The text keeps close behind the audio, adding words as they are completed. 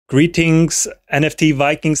Greetings, NFT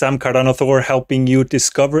Vikings. I'm CardanoThor, helping you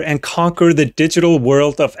discover and conquer the digital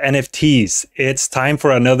world of NFTs. It's time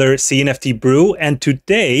for another CNFT Brew, and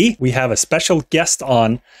today we have a special guest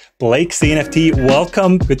on, BlakeCNFT.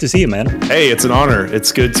 Welcome. Good to see you, man. Hey, it's an honor.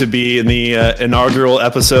 It's good to be in the inaugural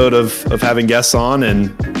episode of having guests on,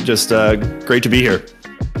 and just great to be here.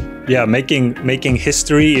 Yeah, making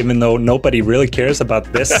history, even though nobody really cares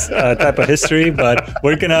about this type of history, but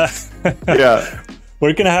we're gonna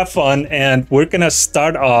we're gonna have fun, and we're gonna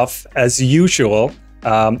start off as usual.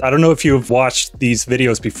 I don't know if you've watched these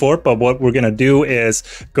videos before, but what we're gonna do is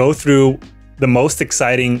go through the most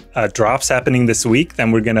exciting drops happening this week.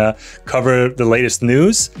 Then we're gonna cover the latest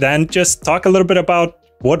news. Then just talk a little bit about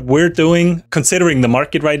what we're doing, considering the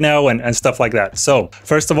market right now and stuff like that. So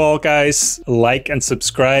first of all, guys, like and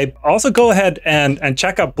subscribe. Also go ahead and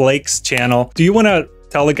check out Blake's channel. Do you want to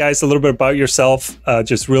tell the guys a little bit about yourself,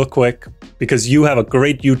 just real quick? Because you have a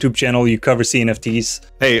great YouTube channel, you cover CNFTs.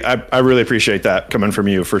 Hey, I really appreciate that coming from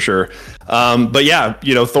you, for sure. But yeah,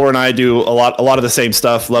 you know, Thor and I do a lot of the same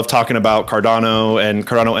stuff. Love talking about Cardano and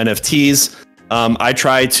Cardano NFTs. I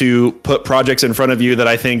try to put projects in front of you that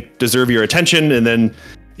I think deserve your attention, and then,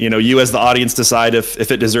 you know, you as the audience decide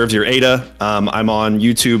if it deserves your ADA. I'm on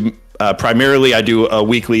YouTube primarily. I do a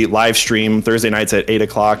weekly live stream Thursday nights at 8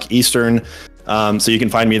 o'clock Eastern. So you can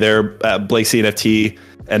find me there at BlakeCNFT.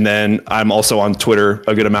 And then I'm also on Twitter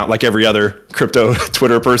a good amount, like every other crypto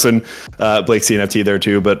Twitter person, BlakeCNFT there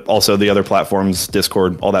too, but also the other platforms,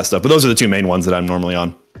 Discord, all that stuff. But those are the two main ones that I'm normally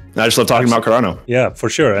on. And I just love talking about Cardano. Yeah, for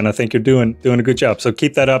sure. And I think you're doing a good job. So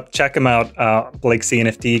keep that up. Check them out,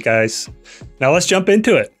 BlakeCNFT, guys. Now let's jump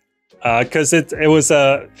into it. Because it was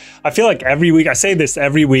I feel like every week, I say this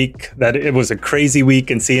every week, that it was a crazy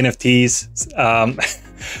week in CNFTs.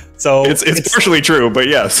 So it's partially true, but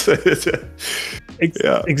yes.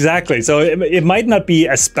 Yeah. Exactly. So it might not be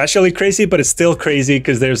especially crazy, but it's still crazy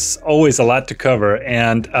because there's always a lot to cover.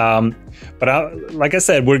 And like I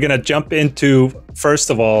said, we're going to jump into,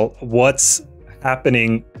 first of all, what's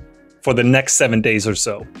happening for the next 7 days or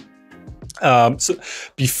so. So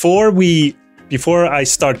before I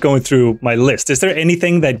start going through my list, is there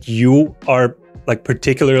anything that you are like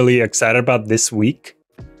particularly excited about this week?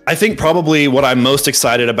 I think probably what I'm most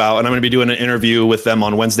excited about, and I'm going to be doing an interview with them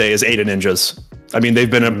on Wednesday, is Adanauts. I mean, they've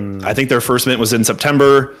been, I think their first mint was in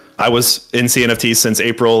September. I was in CNFT since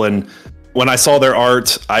April. And when I saw their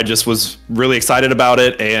art, I just was really excited about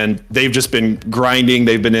it. And they've just been grinding.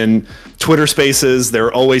 They've been in Twitter spaces.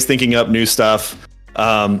 They're always thinking up new stuff.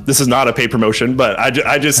 This is not a paid promotion, but I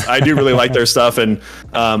do really like their stuff. And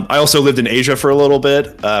I also lived in Asia for a little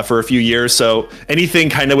bit, for a few years. So anything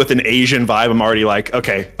kind of with an Asian vibe, I'm already like,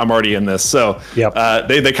 okay, I'm already in this. So yep.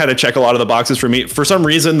 They kind of check a lot of the boxes for me. For some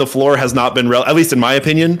reason, the floor has not been, at least in my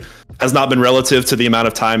opinion, has not been relative to the amount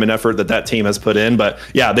of time and effort that team has put in. But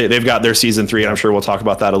yeah, they've got their season 3, and I'm sure we'll talk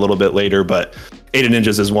about that a little bit later. But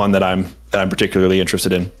Ninjaz is one that I'm particularly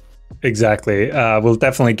interested in. Exactly. We'll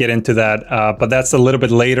definitely get into that, but that's a little bit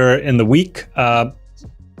later in the week.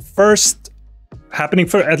 First, happening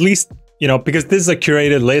for at least, you know, because this is a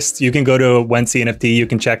curated list, you can go to CNFT, you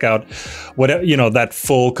can check out whatever, you know, that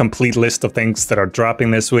full complete list of things that are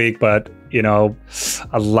dropping this week. But, you know,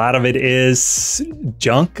 a lot of it is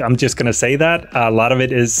junk. I'm just going to say that. A lot of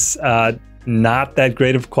it is not that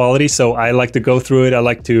great of quality, so I like to go through it. I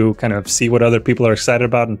like to kind of see what other people are excited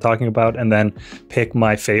about and talking about, and then pick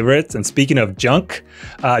my favorites. And speaking of junk,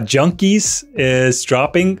 Junkies is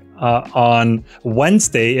dropping on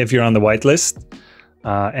Wednesday if you're on the whitelist,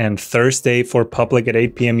 and Thursday for public at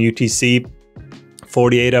 8 p.m. UTC,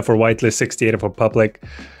 48 for whitelist, 68 for public,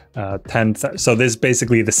 10. So this is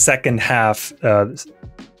basically the second half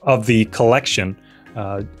of the collection.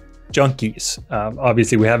 Junkies.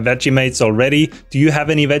 Obviously, we have Veggiemates already. Do you have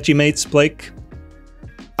any Veggiemates, Blake?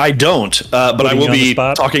 I don't, but I will be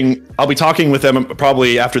talking. I'll be talking with them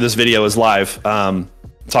probably after this video is live.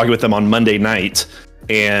 Talking with them on Monday night,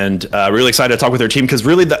 and really excited to talk with their team, because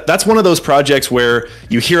really that's one of those projects where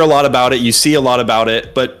you hear a lot about it, you see a lot about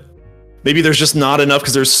it, but maybe there's just not enough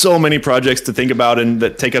because there's so many projects to think about and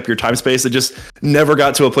that take up your time space. It just never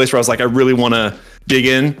got to a place where I was like, I really want to dig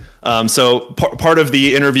in. So part of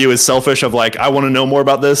the interview is selfish, of like, I want to know more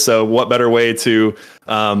about this. So what better way to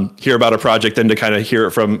hear about a project than to kind of hear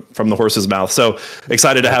it from the horse's mouth. So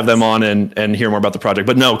excited to have them on and hear more about the project.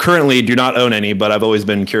 But no, currently do not own any, but I've always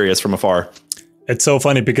been curious from afar. It's so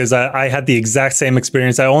funny because I had the exact same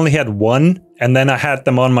experience. I only had one, and then I had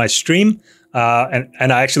them on my stream.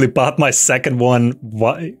 And I actually bought my second one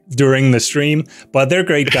during the stream, but they're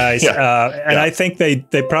great guys. I think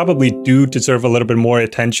they probably do deserve a little bit more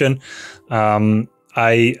attention.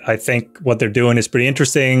 I think what they're doing is pretty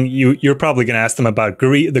interesting. You're probably going to ask them about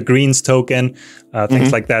the Greens token,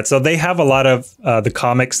 things like that. So they have a lot of the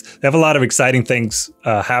comics. They have a lot of exciting things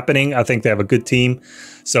happening. I think they have a good team.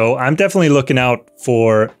 So I'm definitely looking out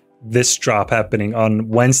for this drop happening on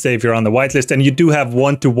Wednesday if you're on the whitelist. And you do have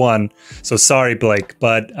 1-to-1. So sorry, Blake,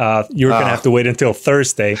 but you're going to have to wait until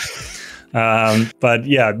Thursday. But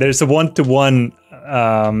yeah, there's a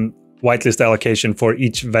 1-to-1 whitelist allocation for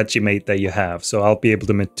each Veggiemate that you have. So I'll be able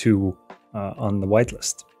to mint 2 on the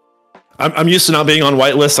whitelist. I'm used to not being on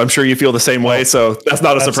whitelist. I'm sure you feel the same way. So that's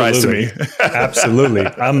not a surprise to me. Absolutely.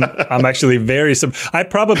 I'm actually very, I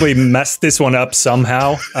probably messed this one up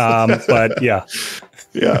somehow. But yeah.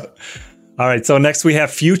 Yeah. All right. So next we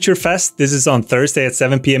have Future Fest. This is on Thursday at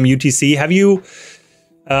 7 p.m. UTC. Have you,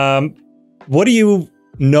 what do you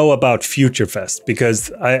know about Future Fest?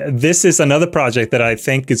 Because this is another project that I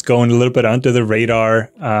think is going a little bit under the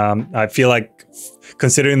radar. I feel like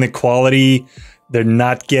considering the quality, they're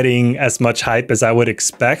not getting as much hype as I would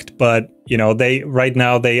expect, but you know, right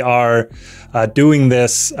now they are doing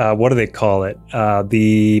this, what do they call it?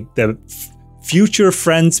 The Future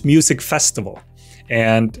Friends Music Festival,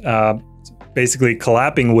 and basically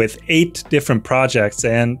collabing with 8 different projects.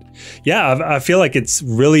 And yeah, I feel like it's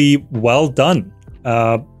really well done.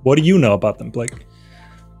 What do you know about them, Blake?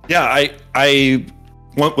 Yeah,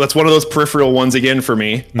 that's one of those peripheral ones again for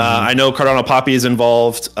me. I know Cardano Poppy is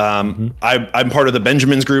involved. I'm part of the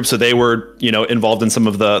Benjamins group, so they were, involved in some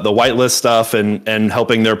of the whitelist stuff and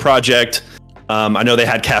helping their project. I know they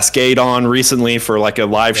had Cascade on recently for like a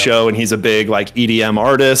live show, and he's a big like EDM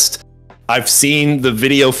artist. I've seen the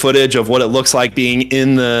video footage of what it looks like being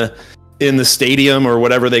in the stadium or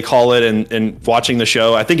whatever they call it, and watching the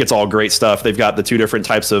show. I think it's all great stuff. They've got the 2 different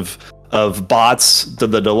types of bots, the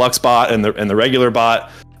deluxe bot and the regular bot.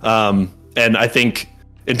 And I think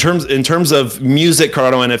in terms of music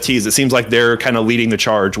Cardano NFTs, it seems like they're kind of leading the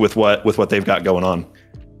charge with what they've got going on.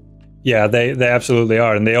 Yeah, they absolutely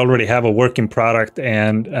are, and they already have a working product.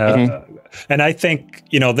 And and I think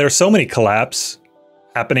there's so many collabs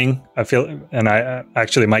happening. I feel, and I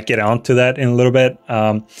actually might get onto that in a little bit.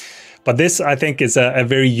 But this, I think, is a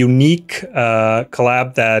very unique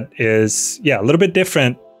collab that is, a little bit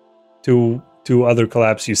different to other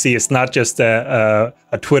collabs you see. It's not just a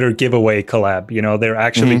Twitter giveaway collab. They're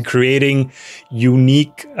actually creating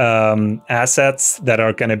unique assets that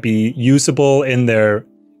are going to be usable in their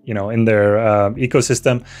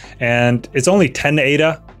ecosystem. And it's only 10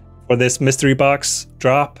 ADA for this mystery box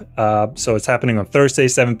drop. So it's happening on Thursday,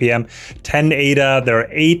 7 p.m. 10 ADA. There are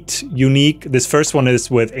 8 unique. This first one is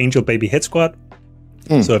with Angel Baby Hit Squad.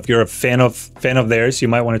 So if you're a fan of theirs, you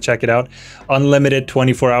might want to check it out. Unlimited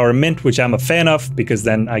 24-hour mint, which I'm a fan of because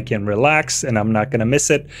then I can relax and I'm not going to miss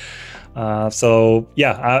it. So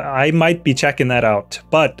yeah, I might be checking that out.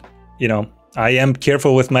 But, I am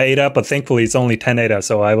careful with my ADA, but thankfully it's only 10 ADA.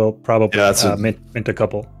 So I will probably mint a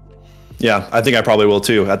couple. Yeah, I think I probably will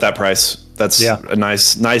too at that price. That's a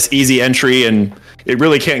nice, easy entry, and it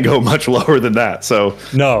really can't go much lower than that. So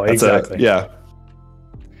no, exactly.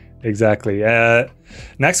 Exactly.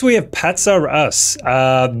 Next, we have Pets Are Us.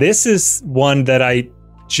 This is one that I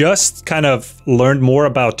just kind of learned more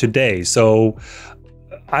about today. So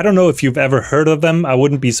I don't know if you've ever heard of them. I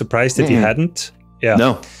wouldn't be surprised if you hadn't. Yeah.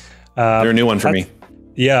 No, they're a new one for me.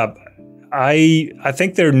 Yeah, I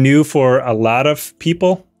think they're new for a lot of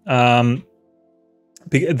people. They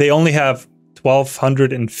only have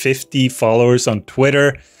 1,250 followers on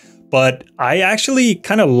Twitter, but I actually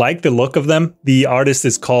kind of like the look of them. The artist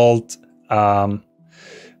is called,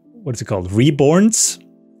 what is it called? Reborns.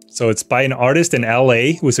 So it's by an artist in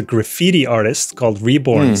LA who is a graffiti artist called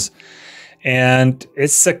Reborns. And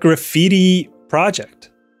it's a graffiti project.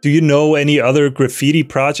 Do you know any other graffiti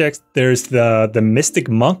projects? There's the Mystic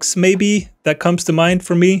Monks, maybe, that comes to mind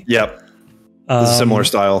for me. Yep. It's a similar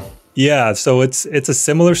style. Yeah, so it's a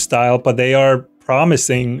similar style, but they are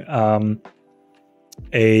promising a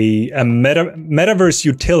metaverse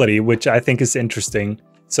utility, which I think is interesting.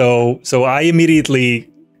 So I immediately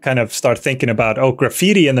kind of start thinking about,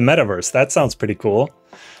 graffiti in the metaverse. That sounds pretty cool.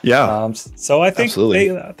 Yeah. So I think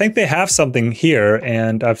they have something here,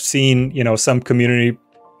 and I've seen some community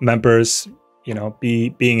members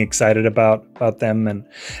being excited about them, and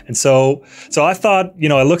so I thought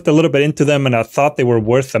I looked a little bit into them, and I thought they were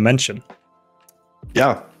worth a mention.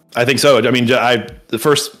 Yeah, I think so. I mean, the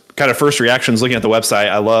first reactions looking at the website,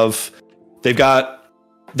 I love they've got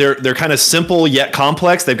they're kind of simple yet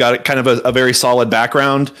complex. They've got kind of a very solid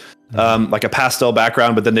background, like a pastel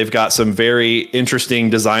background, but then they've got some very interesting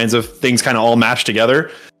designs of things kind of all mashed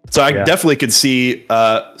together. So I definitely could see,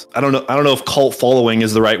 I don't know if cult following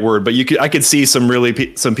is the right word, but I could see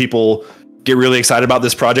some people get really excited about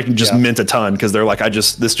this project and just mint a ton because they're like,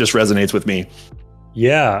 this just resonates with me.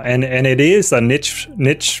 Yeah, and it is a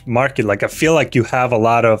niche market. Like I feel like you have a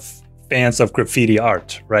lot of fans of graffiti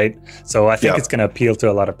art, right? So I think it's going to appeal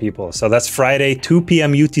to a lot of people. So that's Friday, 2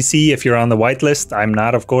 p.m. UTC if you're on the whitelist. I'm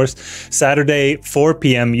not, of course. Saturday, 4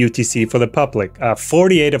 p.m. UTC for the public.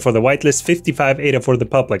 40 ADA for the whitelist, 55 ADA for the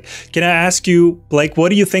public. Can I ask you, Blake, what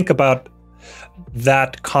do you think about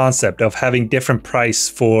that concept of having different price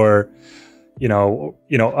for,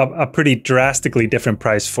 a pretty drastically different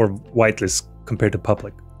price for whitelist compared to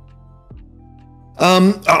public?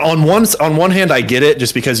 On one hand, I get it,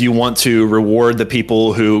 just because you want to reward the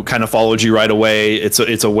people who kind of followed you right away.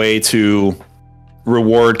 It's a way to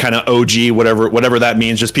reward kind of OG, whatever that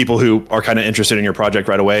means, just people who are kind of interested in your project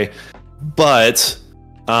right away. But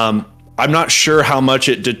I'm not sure how much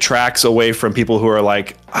it detracts away from people who are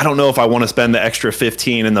like, I don't know if I want to spend the extra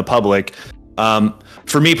 15 in the public.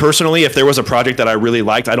 For me personally, if there was a project that I really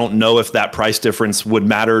liked, I don't know if that price difference would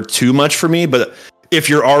matter too much for me. But if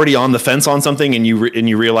you're already on the fence on something and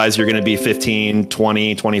you realize you're going to be 15,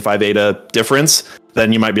 20, 25 ADA difference,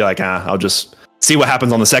 then you might be like, I'll just see what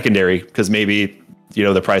happens on the secondary, because maybe,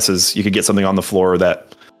 the prices, you could get something on the floor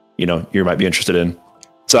that, you might be interested in.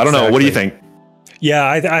 So I don't know. What do you think? Yeah,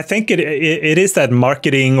 I think it is that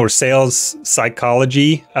marketing or sales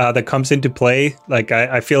psychology that comes into play. Like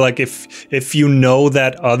I feel like if you know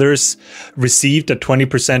that others received a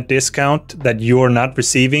 20% discount that you're not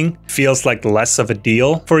receiving, feels like less of a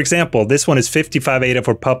deal. For example, this one is 55 ADA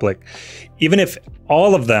for public. Even if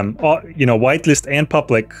all of them, whitelist and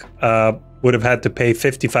public, would have had to pay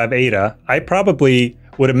 55 ADA, I probably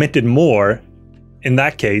would have minted more in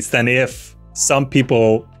that case than if some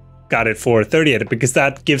people got it for 30 ADA, because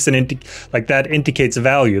that gives that indicates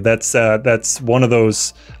value. That's one of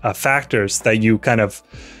those factors that you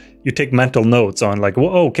take mental notes on, like, well,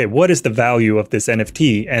 okay, what is the value of this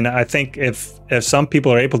NFT? And I think if some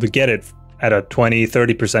people are able to get it at a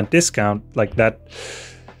 20-30% discount like that,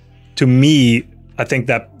 to me, I think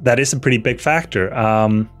that is a pretty big factor.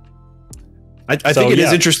 I think it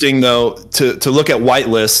is interesting though to look at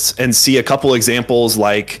whitelists and see a couple examples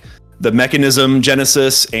like the Mechanism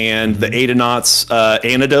Genesis and the Adanauts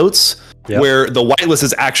Anecdotes, where the whitelist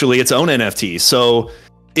is actually its own NFT. So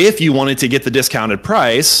if you wanted to get the discounted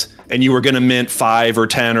price and you were going to mint 5 or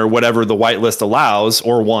 10 or whatever the whitelist allows,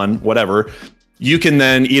 or 1, whatever, you can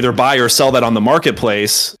then either buy or sell that on the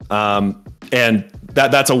marketplace. And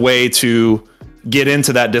that's a way to get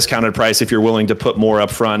into that discounted price if you're willing to put more up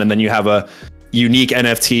front. And then you have a unique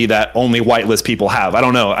NFT that only whitelist people have. I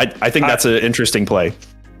don't know. I think that's an interesting play.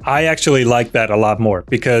 I actually like that a lot more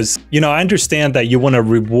because, I understand that you want to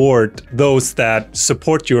reward those that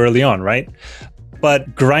support you early on, right?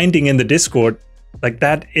 But grinding in the Discord, like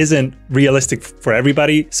that isn't realistic for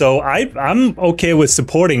everybody. So I'm okay with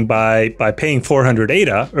supporting by paying 400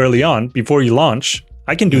 ADA early on before you launch.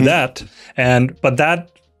 I can do that.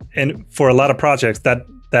 But for a lot of projects,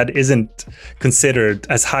 that isn't considered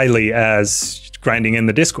as highly as grinding in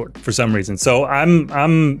the Discord for some reason. So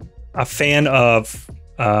I'm a fan of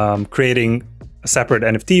creating a separate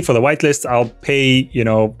NFT for the whitelist. I'll pay,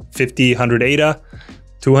 50, 100 ADA,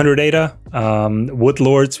 200 ADA.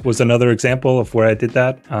 Woodlords was another example of where I did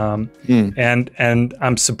that. And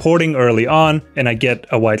I'm supporting early on, and I get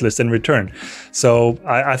a whitelist in return. So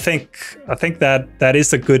I think that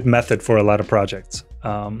is a good method for a lot of projects.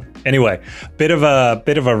 Anyway, bit of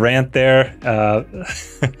a rant there.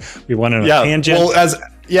 We went on a tangent. Well,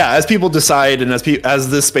 as people decide and as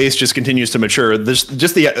this space just continues to mature,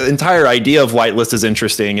 just the entire idea of whitelist is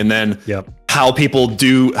interesting. And then how people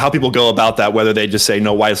go about that, whether they just say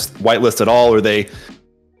no whitelist at all, or they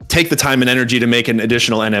take the time and energy to make an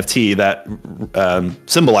additional NFT that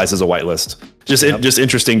symbolizes a whitelist. Just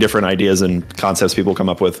interesting different ideas and concepts people come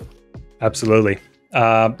up with. Absolutely.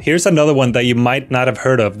 Here's another one that you might not have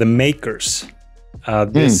heard of, the Makers.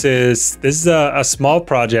 This is a small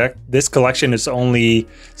project. This collection is they only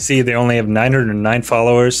have 909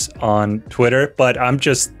 followers on Twitter, but I'm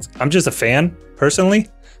just a fan personally.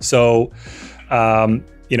 So,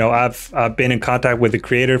 I've been in contact with the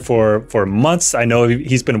creator for months. I know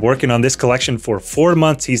he's been working on this collection for 4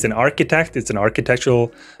 months. He's an architect. It's an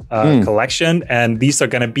architectural collection, and these are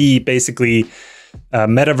going to be basically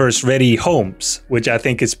metaverse ready homes, which I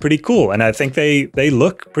think is pretty cool, and I think they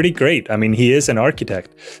look pretty great. I mean, he is an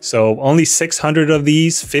architect, so only 600 of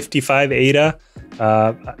these, 55 ADA.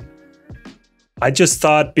 I just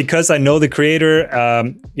thought, because I know the creator,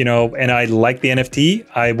 and I like the NFT,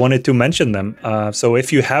 I wanted to mention them. So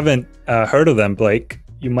if you haven't heard of them, Blake,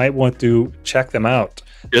 you might want to check them out.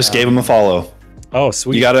 Just gave them a follow. Oh,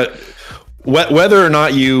 sweet. You gotta, whether or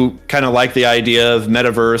not you kind of like the idea of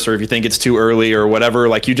metaverse, or if you think it's too early or whatever,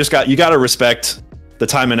 like you gotta respect the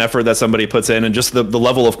time and effort that somebody puts in, and just the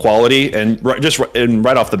level of quality. And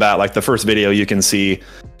right off the bat, like the first video, you can see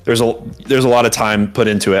there's a lot of time put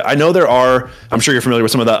into it. I know there are, I'm sure you're familiar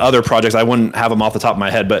with some of the other projects. I wouldn't have them off the top of my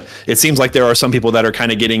head, but it seems like there are some people that are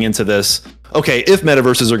kind of getting into this. Okay, if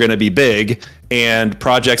metaverses are going to be big, and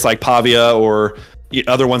projects like Pavia or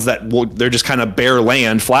other ones that they're just kind of bare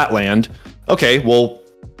land, flat land. Okay, well,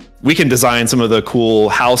 we can design some of the cool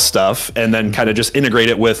house stuff and then kind of just integrate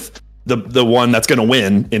it with the one that's going to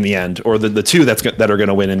win in the end, or the two that are going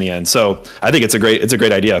to win in the end. So I think it's a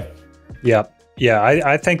great idea. Yeah. Yeah,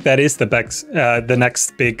 I think that is the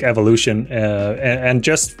next big evolution, and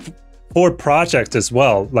just for projects as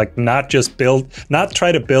well. Like not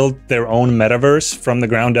try to build their own metaverse from the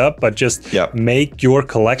ground up, but just make your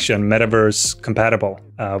collection metaverse compatible.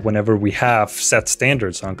 Whenever we have set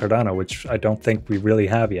standards on Cardano, which I don't think we really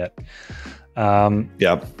have yet. So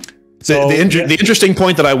the interesting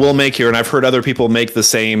point that I will make here, and I've heard other people make the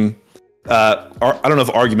same. I don't know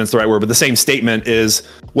if argument's the right word, but the same statement is,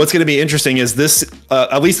 what's going to be interesting is this,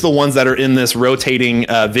 at least the ones that are in this rotating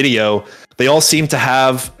video, they all seem to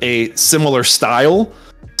have a similar style.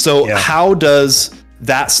 So how does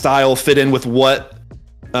that style fit in with what,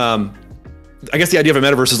 I guess the idea of a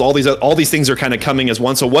metaverse is all these things are kind of coming as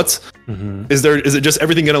one. So is it just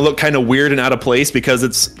everything going to look kind of weird and out of place because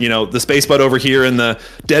it's, the space bud over here and the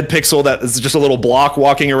dead pixel that is just a little block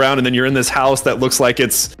walking around, and then you're in this house that looks like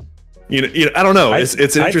it's, I don't know. It's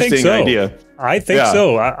an interesting idea. I think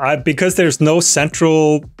so. Because there's no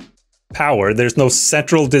central power. There's no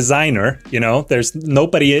central designer. There's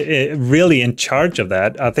nobody really in charge of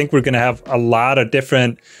that. I think we're going to have a lot of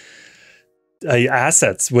different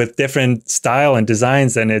assets with different style and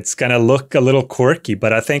designs, and it's going to look a little quirky.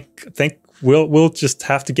 But I think we'll just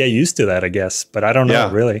have to get used to that, I guess. But I don't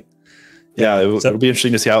know really. Yeah, it'll be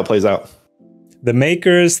interesting to see how it plays out. The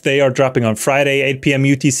makers, they are dropping on Friday, 8 p.m.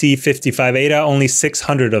 UTC, 55 ADA, only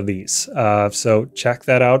 600 of these. So check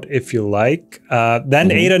that out if you like. Then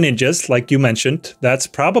ADA Ninjaz, like you mentioned, that's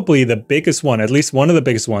probably the biggest one, at least one of the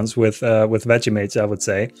biggest ones with Veggiemates, I would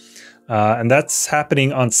say. And that's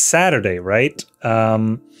happening on Saturday, right?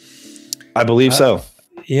 I believe so.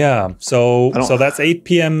 Yeah, so that's 8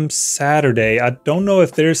 p.m. Saturday. I don't know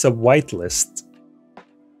if there's a whitelist.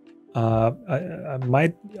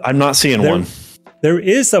 I'm not seeing one. There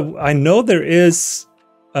is I know there is,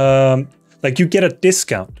 like you get a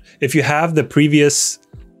discount if you have the previous,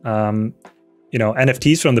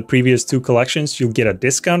 NFTs from the previous two collections. You'll get a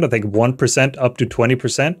discount, I think 1% up to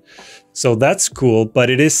 20%. So that's cool,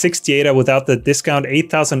 but it is 68 without the discount,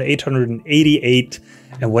 8,888.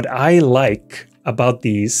 And what I like about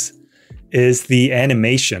these is the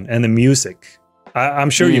animation and the music.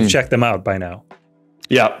 I'm sure you've checked them out by now.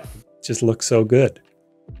 Yeah. Just looks so good.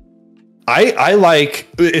 I like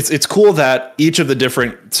it's cool that each of the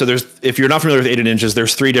different, so there's, if you're not familiar with ADA Ninjaz,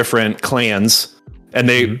 there's 3 different clans, and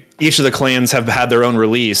each of the clans have had their own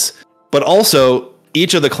release, but also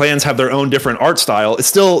each of the clans have their own different art style. It's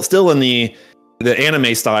still in the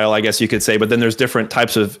anime style, I guess you could say, but then there's different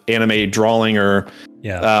types of anime drawing or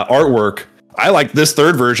artwork. I like this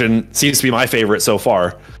third version, seems to be my favorite so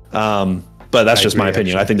far. But that's just my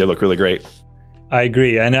opinion. Actually, I think they look really great. I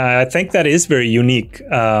agree, and I think that is very unique.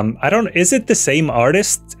 Is it the same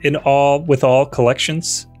artist with all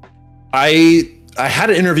collections? I had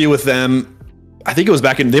an interview with them. I think it was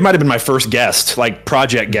they might have been my first guest, like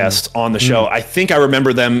project guest on the show. I think I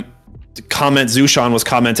remember them Zushan was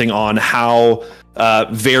commenting on how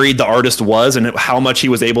varied the artist was and how much he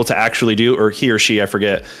was able to actually do, or he or she, I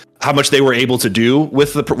forget, how much they were able to do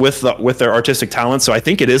with their artistic talent. So I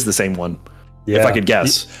think it is the same one. If I could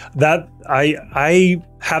guess. That I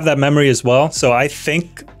have that memory as well. So I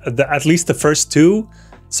think at least the first 2.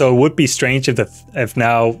 So it would be strange if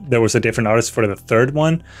now there was a different artist for the third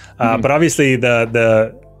one. But obviously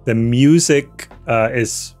the music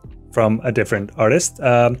is from a different artist.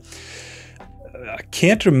 I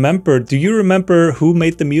can't remember. Do you remember who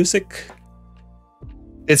made the music?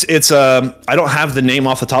 It's I don't have the name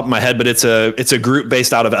off the top of my head, but it's a group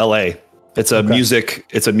based out of LA. It's a music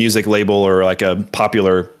label, or like a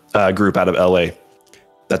popular group out of LA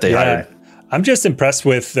that they hired. I'm just impressed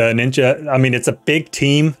with Ninja. I mean, it's a big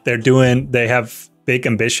team. They have big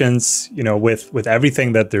ambitions, with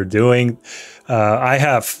everything that they're doing. I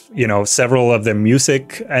have, several of their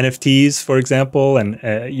music NFTs, for example, and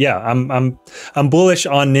I'm bullish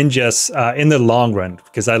on Ninjaz in the long run,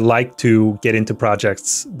 because I like to get into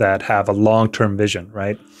projects that have a long-term vision,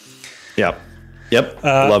 right? Yeah. Yep,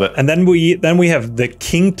 love it. And then we have the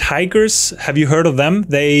King Tigers. Have you heard of them?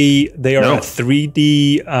 They are a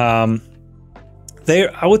 3D.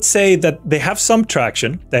 I would say that they have some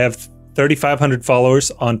traction. They have 3,500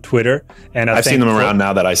 followers on Twitter, and I've seen them around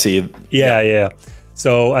now that I see. Yeah.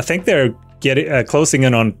 So I think they're getting closing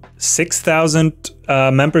in on 6,000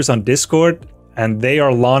 members on Discord, and they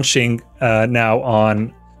are launching now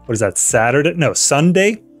on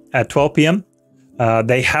Sunday at 12 p.m.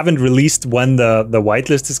 They haven't released when the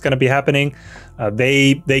whitelist is going to be happening.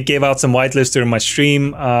 They gave out some whitelist during my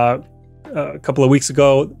stream a couple of weeks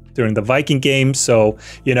ago during the Viking game, so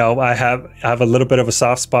I have a little bit of a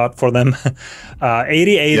soft spot for them.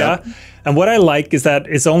 80 ADA, and what I like is that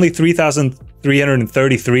it's only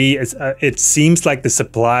 3,333. It seems like the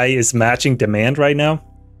supply is matching demand right now.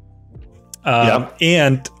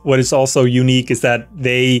 And what is also unique is that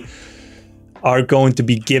they are going to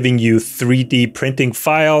be giving you 3D printing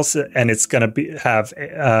files, and it's going to have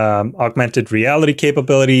augmented reality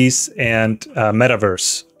capabilities and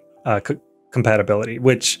metaverse compatibility,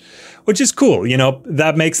 which is cool.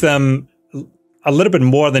 That makes them a little bit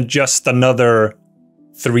more than just another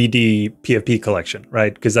 3D PFP collection,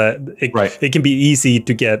 right? Because it can be easy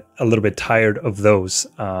to get a little bit tired of those.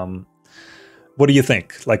 What do you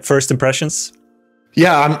think? Like, first impressions?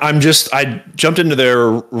 Yeah, I jumped into their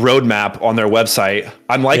roadmap on their website.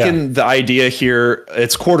 I'm liking the idea here.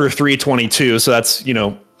 It's Q3 22, so that's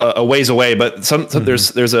a ways away. But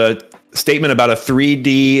there's a statement about a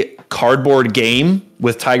 3D cardboard game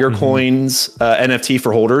with Tiger Coins NFT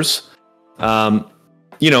for holders. I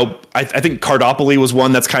think Cardopoly was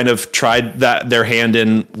one that's kind of tried their hand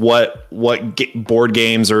in what board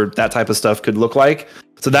games or that type of stuff could look like.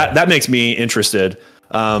 So that makes me interested.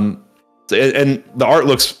 And the art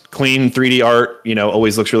looks clean. 3D art,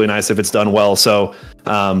 always looks really nice if it's done well. So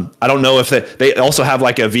I don't know if they also have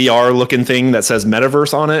like a VR looking thing that says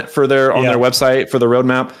metaverse on it on their website for the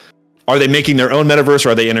roadmap. Are they making their own metaverse, or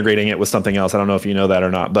are they integrating it with something else? I don't know if you know that or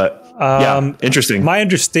not, but interesting. My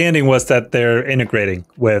understanding was that they're integrating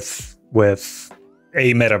with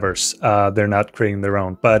a metaverse. They're not creating their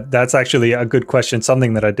own, but that's actually a good question.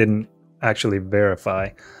 Something that I didn't actually verify.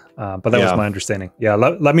 But that was my understanding. Yeah,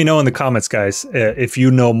 let me know in the comments, guys, if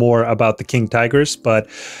you know more about the King Tigers. But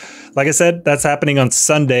like I said, that's happening on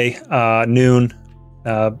Sunday, noon.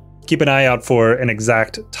 Keep an eye out for an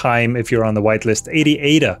exact time if you're on the whitelist. 80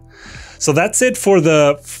 ADA. So that's it for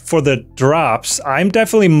the drops. I'm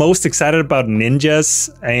definitely most excited about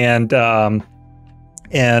Ninjaz and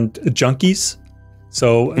Junkies.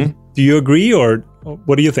 So do you agree, or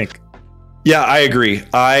what do you think? Yeah, I agree.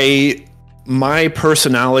 My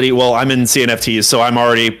personality, well, I'm in CNFTs, so I'm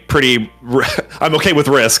already I'm okay with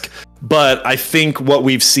risk. But I think what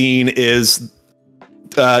we've seen is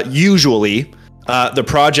usually the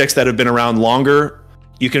projects that have been around longer,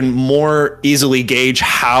 you can more easily gauge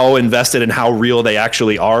how invested and how real they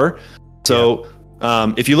actually are. So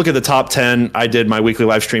if you look at the top 10, I did my weekly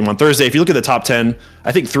live stream on Thursday. If you look at the top 10,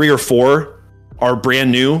 I think 3 or 4 are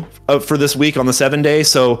brand new for this week on the 7-day.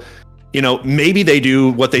 So maybe they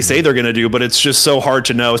do what they say they're going to do, but it's just so hard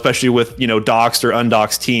to know, especially with, doxed or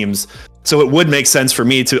undoxed teams. So it would make sense for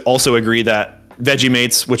me to also agree that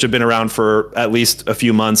Veggiemates, which have been around for at least a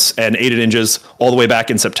few months, and Ada Ninjas all the way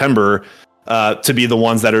back in September, to be the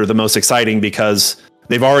ones that are the most exciting, because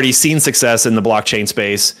they've already seen success in the blockchain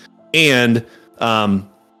space, and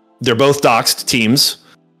they're both doxed teams.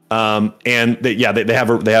 And they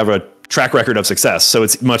have a track record of success, so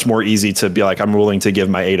it's much more easy to be like, I'm willing to give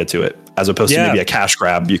my ADA to it, as opposed to maybe a cash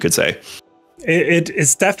grab, you could say.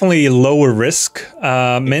 It's definitely lower risk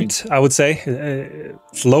mint, I would say.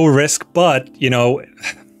 It's lower risk, but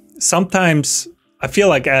sometimes I feel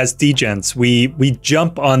like as degens, we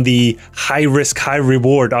jump on the high risk, high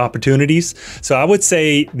reward opportunities. So I would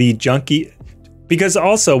say the junkie, because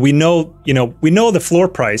also we know the floor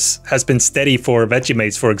price has been steady for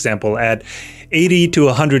Veggiemates, for example, at 80 to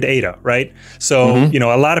 100 ADA, right? So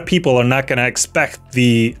a lot of people are not going to expect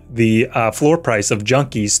the floor price of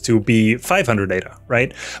Junkies to be 500 ADA,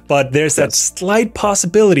 right? But there's that slight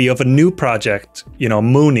possibility of a new project,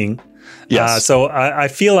 mooning. Yes. So I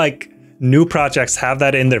feel like new projects have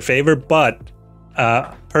that in their favor, but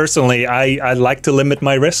personally, I like to limit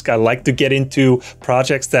my risk. I like to get into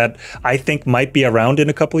projects that I think might be around in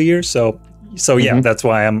a couple of years. So yeah, that's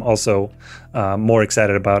why I'm also more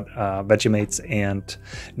excited about Veggiemates and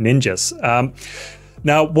Ninjaz.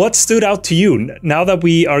 Now, what stood out to you? Now that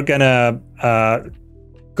we are gonna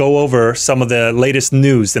go over some of the latest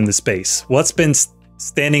news in the space, what's been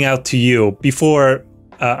standing out to you before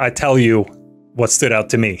I tell you what stood out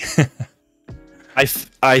to me?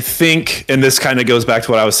 I think, and this kind of goes back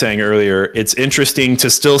to what I was saying earlier, it's interesting to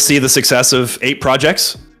still see the success of ape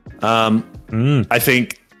projects. I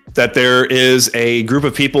think that there is a group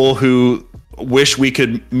of people who wish we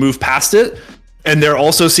could move past it. And there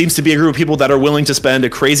also seems to be a group of people that are willing to spend a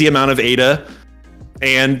crazy amount of ADA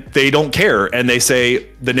and they don't care. And they say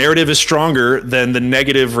the narrative is stronger than the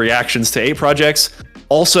negative reactions to ape projects.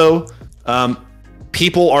 Also,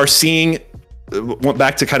 people are seeing, went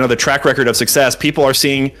back to kind of the track record of success. People are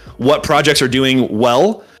seeing what projects are doing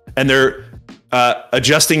well, and they're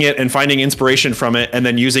adjusting it and finding inspiration from it, and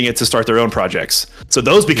then using it to start their own projects. So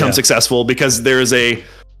those become successful because there's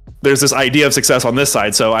this idea of success on this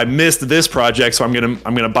side. So I missed this project, so I'm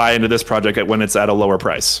gonna buy into this project when it's at a lower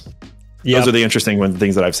price. Those are the interesting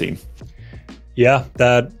things that I've seen. Yeah,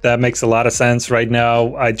 that makes a lot of sense. Right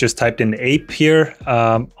now, I just typed in ape here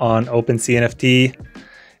on OpenCNFT,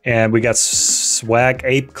 and we got Swag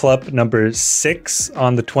Ape Club number 6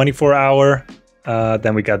 on the 24-hour.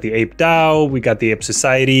 Then we got the Ape DAO, we got the Ape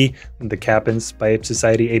Society, the Captains by Ape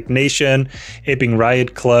Society, Ape Nation, Aping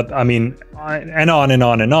Riot Club. I mean, and on and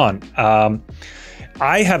on and on.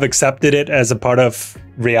 I have accepted it as a part of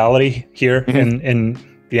reality here in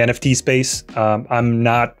the NFT space. I'm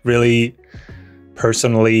not really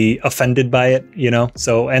personally offended by it, you know.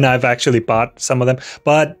 So, and I've actually bought some of them,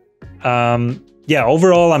 but yeah,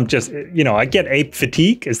 overall, I'm just, you know, I get ape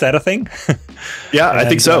fatigue. Is that a thing? Yeah, I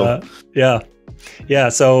think so. Yeah.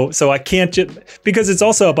 So I can't just, because it's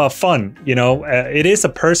also about fun, you know. It is a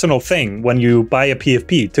personal thing when you buy a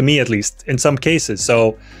PFP, to me at least, in some cases.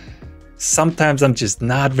 So sometimes I'm just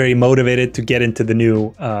not very motivated to get into the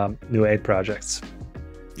new ape projects.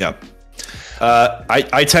 Yeah.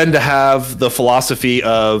 I tend to have the philosophy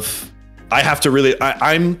of, I have to really,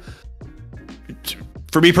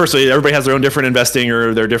 for me personally, everybody has their own different investing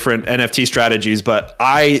or their different NFT strategies, but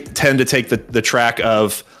I tend to take the track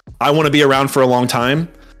of, I want to be around for a long time.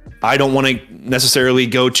 I don't want to necessarily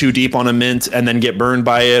go too deep on a mint and then get burned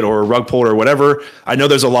by it or rug pulled or whatever. I know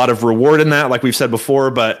there's a lot of reward in that, like we've said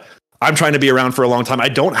before, but I'm trying to be around for a long time. I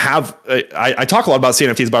don't have, I talk a lot about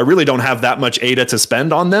CNFTs, but I really don't have that much ADA to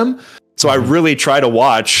spend on them. So I really try to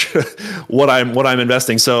watch what I'm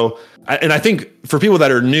investing. So, and I think for people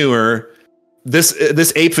that are newer,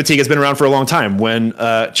 this ape fatigue has been around for a long time. When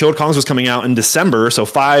Chilled Kongs was coming out in December, so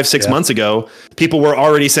 5-6 months ago, people were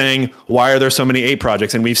already saying, why are there so many ape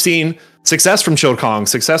projects? And we've seen success from Chilled Kongs,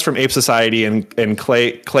 success from Ape Society and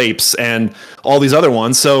Clapes and all these other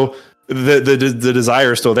ones. So the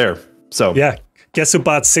desire is still there. So yeah, guess who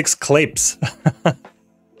bought 6 Clapes?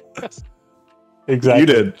 Exactly. You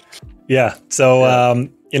did. Yeah. So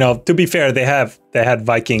you know, to be fair, they had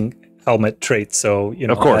Viking helmet traits, so you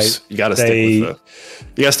know, of course, you got to stay with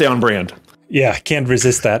you got to stay on brand. Yeah, can't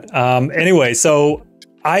resist that. Anyway, so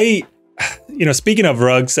you know, speaking of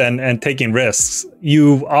rugs and taking risks,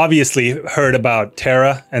 you obviously heard about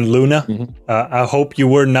Terra and Luna. I hope you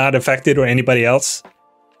were not affected, or anybody else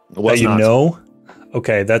that you know.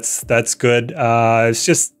 Okay, that's good. It's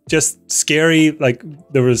just scary. Like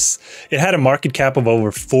it had a market cap of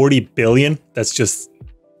over 40 billion. That's just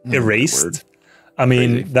erased. I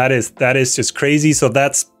mean, that is just crazy. So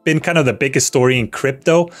that's been kind of the biggest story in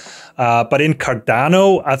crypto. But in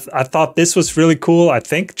Cardano, I thought this was really cool. I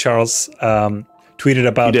think Charles tweeted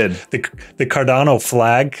about the Cardano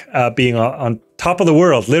flag being on top of the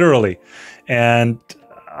world, literally. And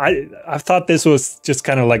I thought this was just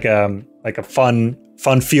kind of like a fun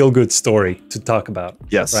feel-good story to talk about.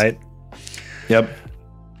 Yes. Right? Yep.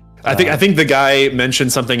 I think the guy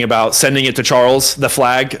mentioned something about sending it to Charles, the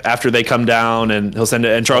flag, after they come down, and he'll send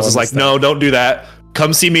it. And Charles is like, no, don't do that.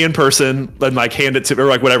 Come see me in person, and like hand it to, or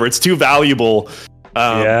like whatever. It's too valuable.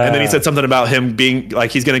 And then he said something about him being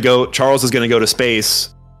like, Charles is going to go to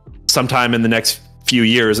space sometime in the next few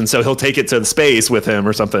years. And so he'll take it to the space with him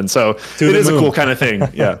or something. So it is a cool kind of thing.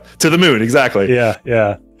 Yeah. To the moon. Exactly.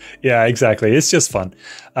 Yeah, exactly. It's just fun.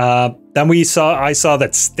 Then I saw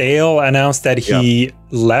that Stale announced that he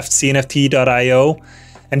left CNFT.io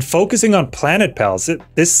and focusing on Planet Pals.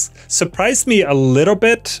 This surprised me a little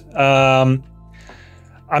bit. I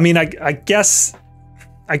mean, I guess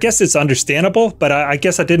it's understandable, but I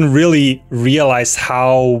guess I didn't really realize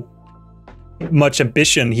how much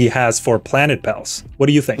ambition he has for Planet Pals. What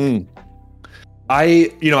do you think?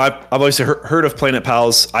 I've obviously heard of Planet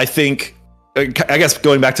Pals. I think, I guess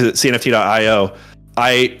going back to CNFT.io,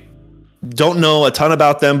 I don't know a ton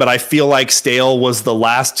about them, but I feel like Stale was the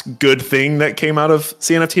last good thing that came out of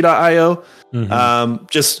CNFT.io.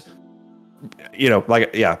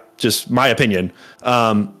 Just my opinion.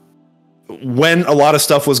 when a lot of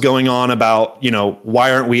stuff was going on about, you know,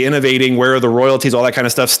 why aren't we innovating? Where are the royalties? All that kind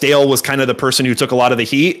of stuff. Stale was kind of the person who took a lot of the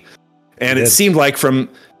heat. And it seemed like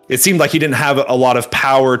he didn't have a lot of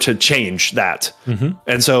power to change that.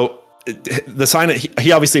 And so the sign,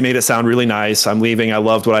 he obviously made it sound really nice. I'm leaving. I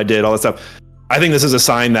loved what I did, all that stuff. I think this is a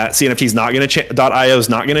sign that CNFT is not going to .io is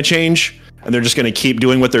not going to change, and they're just going to keep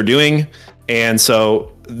doing what they're doing. And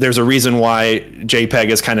so there's a reason why JPEG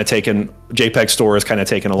Store has kind of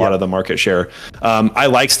taken a lot of the market share. I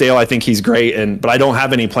like Stale. I think he's great, but I don't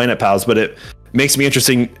have any Planet Pals, but it makes me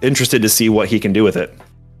interested to see what he can do with it.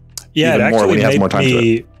 Yeah, even it more when he has more time to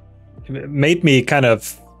it. It made me kind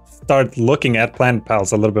of start looking at Planet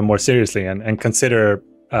Pals a little bit more seriously and consider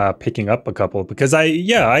picking up a couple, because I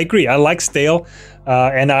agree. I like Stale,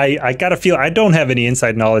 and I got a feel. I don't have any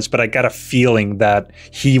inside knowledge, but I got a feeling that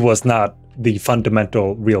he was not the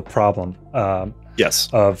fundamental real problem. Yes.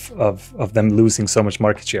 Of them losing so much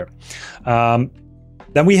market share.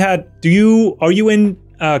 Then we had. Are you in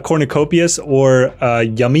Cornucopias or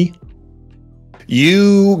Yummy?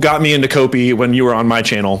 You got me into Kopi when you were on my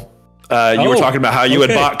channel. You were talking about how you had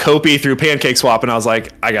bought Kopi through PancakeSwap, and I was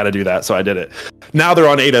like, I got to do that. So I did it. Now they're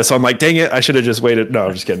on ADA, so I'm like, dang it, I should have just waited. No,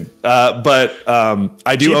 I'm just kidding. But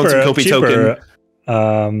I do own some Kopi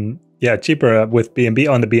token. Yeah, cheaper with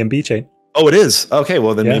BNB on the BNB chain. Oh, it is? Okay,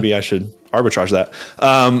 well, then maybe I should arbitrage that.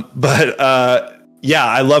 Yeah,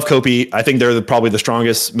 I love Kopi. I think they're probably the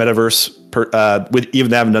strongest metaverse, with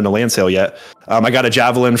even they haven't done a land sale yet. I got a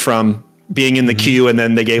Javelin from being in the queue, and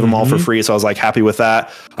then they gave them all for free. So I was like happy with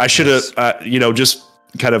that. I should have, just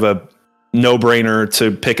kind of a no-brainer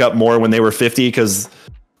to pick up more when they were 50, because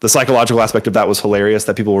the psychological aspect of that was hilarious,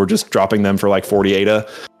 that people were just dropping them for like 40 ADA.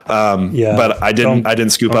 But I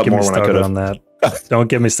didn't scoop up more when I could have. On that. Don't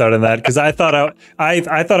get me started on that, because I thought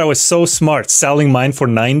I thought I was so smart selling mine for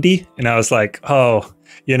 90, and I was like,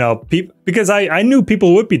 because I knew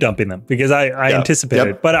people would be dumping them, because I anticipated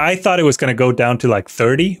it, but I thought it was going to go down to like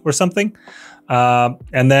 30 or something.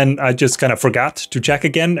 And then I just kind of forgot to check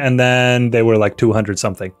again, and then they were like 200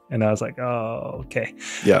 something, and I was like, oh, okay.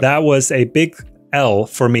 That was a big L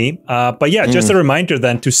for me. But yeah, just a reminder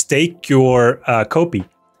then to stake your Kopi.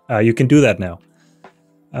 You can do that now.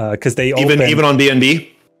 Because they even on BNB.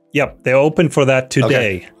 Yep, they opened for that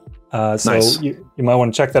today. So nice. you might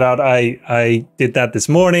want to check that out. I did that this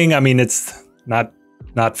morning. I mean, it's not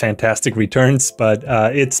fantastic returns, but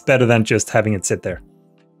it's better than just having it sit there.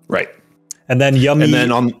 Right. And then Yummy. And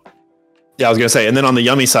then I was gonna say, and then on the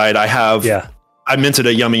Yummy side, I minted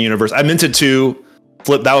a Yummy Universe. I minted 2.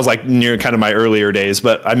 Flip. That was like near kind of my earlier days,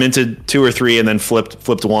 but I minted 2 or 3 and then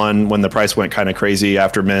flipped 1 when the price went kind of crazy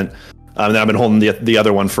after mint. And I've been holding the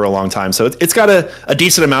other one for a long time. So it's got a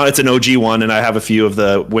decent amount. It's an OG one, and I have a few of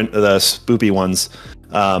the spoopy ones.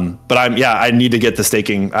 But I need to get the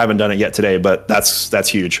staking. I haven't done it yet today, but that's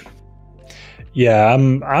huge. Yeah,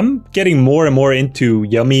 I'm getting more and more into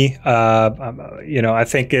Yummy. I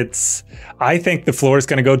think the floor is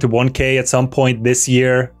going to go to 1K at some point this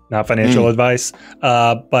year. Not financial advice,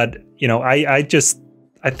 but I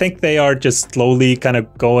think they are just slowly kind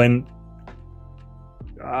of going.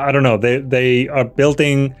 I don't know. They are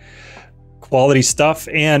building quality stuff,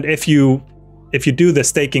 and if you do the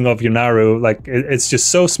staking of your Naru, like it's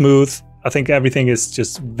just so smooth. I think everything is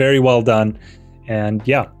just very well done, and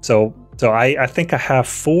yeah. So I think I have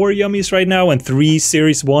 4 Yummies right now and 3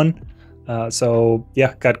 Series 1. So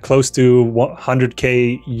yeah, got close to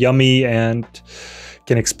 100K Yummy, and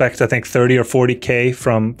can expect I think 30 or 40K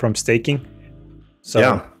from staking. So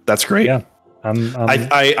yeah, that's great. Yeah.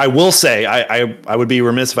 I will say I would be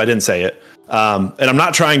remiss if I didn't say it, and I'm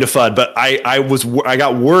not trying to FUD, but I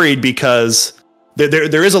got worried because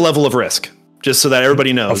there is a level of risk, just so that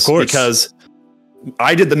everybody knows. Of course, because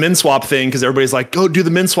I did the min swap thing because everybody's like, go do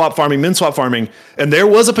the min swap farming, and there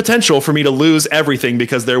was a potential for me to lose everything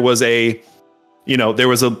because there was a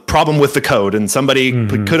problem with the code, and somebody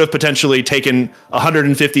could have potentially taken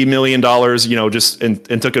 $150 million, just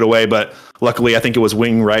and took it away. But luckily, I think it was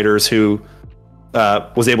Wing Riders who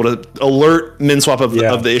was able to alert MinSwap of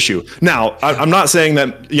the issue. Now, I'm not saying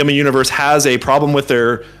that Yummy Universe has a problem with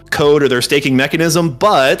their code or their staking mechanism,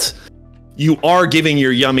 but you are giving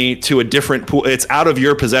your Yummy to a different pool. It's out of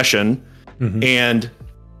your possession, and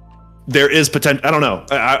there is potential. I don't know.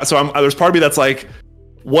 There's part of me that's like,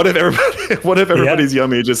 what if everybody's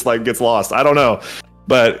Yummy just like gets lost? I don't know,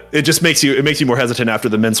 but it just makes you more hesitant after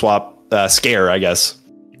the MinSwap scare, I guess.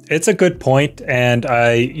 It's a good point, and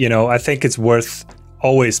I think it's worth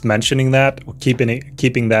always mentioning that,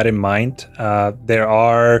 keeping that in mind. There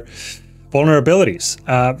are vulnerabilities.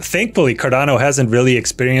 Thankfully, Cardano hasn't really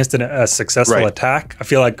experienced a successful attack. I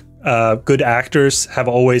feel like good actors have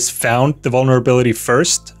always found the vulnerability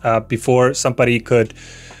first before somebody could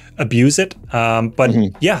abuse it. But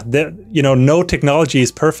yeah, no technology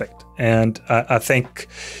is perfect. And I think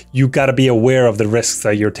you got to be aware of the risks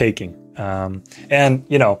that you're taking. And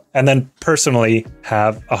then personally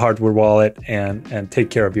have a hardware wallet and take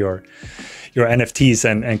care of your NFTs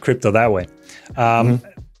and crypto that way.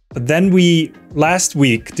 But then last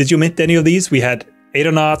week, did you mint any of these? We had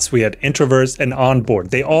Adanauts, we had Introverts, and OnBoard.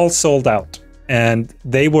 They all sold out, and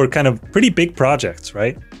they were kind of pretty big projects,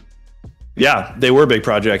 right? Yeah, they were big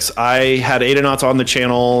projects. I had Adanauts on the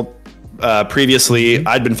channel previously.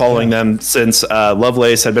 I'd been following them since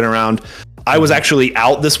Lovelace had been around. I was actually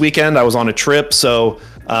out this weekend. I was on a trip, so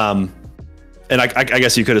and I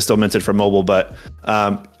guess you could have still minted from mobile, but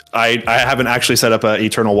I haven't actually set up an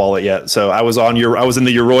Eternal wallet yet. So I was in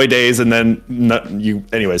the Yoroi days, and then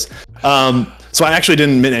anyways. So I actually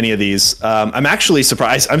didn't mint any of these. I'm actually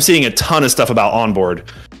surprised. I'm seeing a ton of stuff about OnBoard.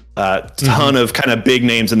 Ton of kind of big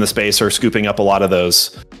names in the space are scooping up a lot of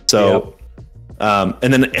those. So,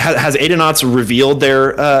 and then has Adanauts revealed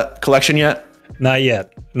their collection yet? Not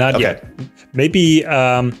yet. Not yet. Maybe.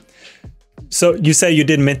 So you say you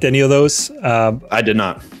didn't mint any of those? I did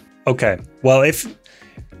not. Okay. Well,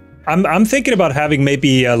 I'm thinking about having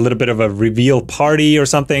maybe a little bit of a reveal party or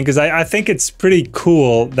something, because I think it's pretty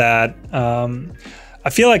cool that I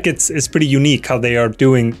feel like it's pretty unique how they are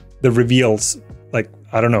doing the reveals. Like,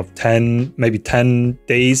 I don't know, 10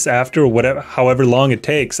 days after, or whatever, however long it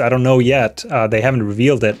takes. I don't know yet. They haven't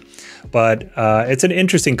revealed it, but it's an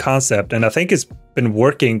interesting concept, and I think it's been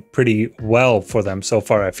working pretty well for them so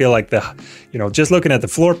far. I feel like just looking at the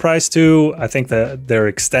floor price too, I think that they're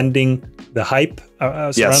extending the hype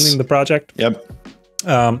surrounding the project. Yep.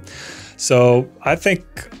 So I think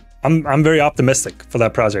I'm very optimistic for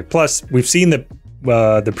that project. Plus, we've seen the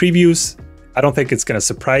previews. I don't think it's going to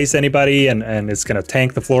surprise anybody, and it's going to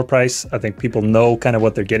tank the floor price. I think people know kind of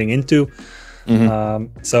what they're getting into.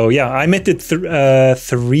 So yeah, I minted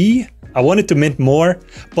 3. I wanted to mint more,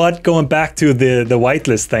 but going back to the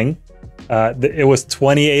whitelist thing, it was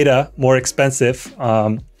 20 ADA more expensive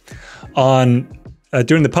during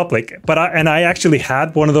the public. But I actually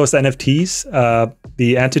had one of those NFTs,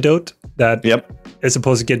 the Antidote, that is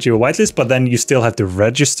supposed to get you a whitelist, but then you still have to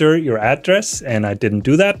register your address, and I didn't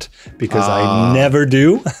do that because I never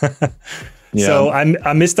do. So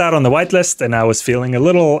I missed out on the whitelist, and I was feeling a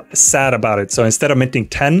little sad about it. So instead of minting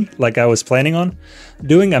 10 like I was planning on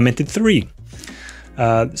doing, I minted 3.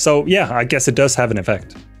 So yeah, I guess it does have an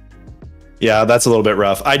effect. Yeah, that's a little bit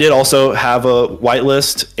rough. I did also have a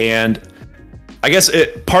whitelist, and I guess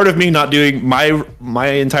part of me not doing my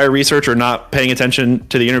entire research or not paying attention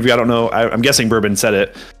to the interview, I don't know. I'm guessing Bourbon said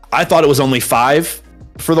it. I thought it was only 5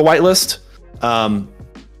 for the whitelist, and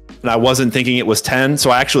I wasn't thinking it was 10. So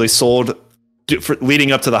I actually sold,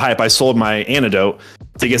 leading up to the hype, I sold my Antidote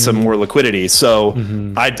to get some more liquidity. So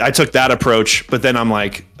I took that approach, but then I'm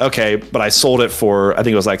like, okay, but I sold it for, I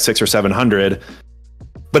think it was like 600 or 700.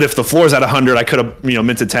 But if the floor's at 100, I could have,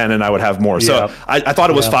 minted 10 and I would have more. So I thought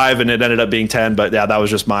it was 5 and it ended up being 10. But yeah, that was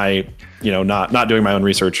just my, not doing my own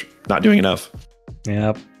research, not doing enough.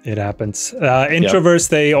 Yeah, it happens. Introverts,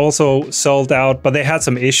 they also sold out, but they had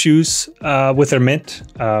some issues with their mint.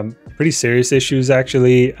 Pretty serious issues,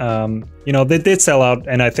 actually. They did sell out,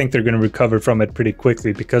 and I think they're going to recover from it pretty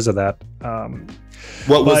quickly because of that.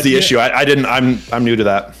 What was the issue? I'm new to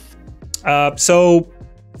that. So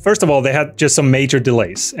first of all, they had just some major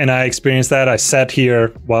delays, and I experienced that. I sat here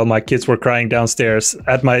while my kids were crying downstairs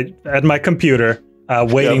at my computer,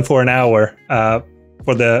 waiting for an hour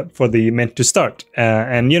for the mint to start.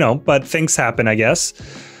 But things happen, I guess.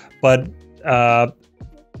 But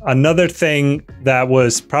another thing that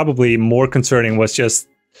was probably more concerning was just,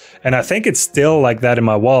 and I think it's still like that in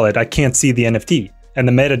my wallet, I can't see the NFT, and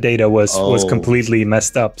the metadata was completely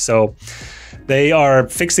messed up. So they are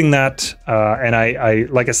fixing that, and I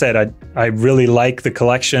like I said, I really like the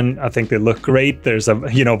collection. I think they look great. There's a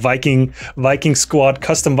Viking squad,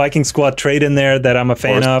 custom Viking squad trade in there that I'm a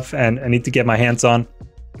fan of, and I need to get my hands on.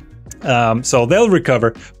 So they'll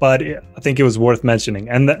recover, but I think it was worth mentioning.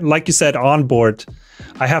 And like you said, OnBoard,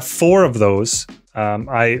 I have 4 of those.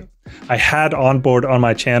 I had OnBoard on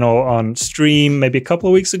my channel on stream maybe a couple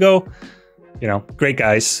of weeks ago. Great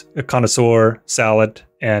guys, Connoisseur, Salad,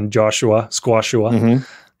 and Joshua, Squashua.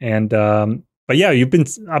 And but yeah,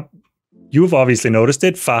 you've obviously noticed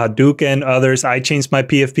it. Fahaduk and others. I changed my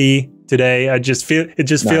PFP today. It just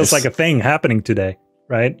feels like a thing happening today,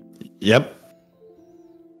 right? Yep.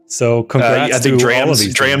 So congrats I think to all of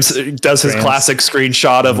these Drams does his classic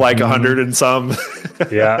screenshot of like 100 and some.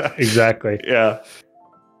 Yeah, exactly. Yeah.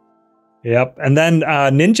 Yep. And then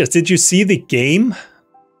Ninjas, did you see the game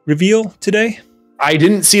reveal today? I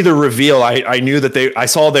didn't see the reveal. I knew that I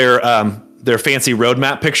saw their fancy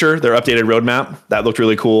roadmap picture, their updated roadmap. That looked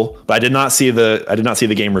really cool. But I did not see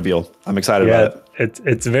the game reveal. I'm excited about it.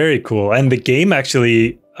 It's very cool. And the game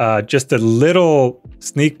actually, just a little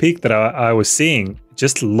sneak peek that I was seeing,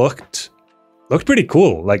 just looked pretty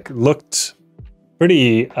cool. Like looked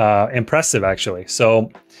pretty impressive actually.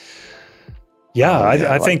 So yeah,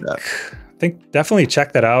 I think definitely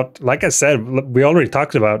check that out. Like I said, we already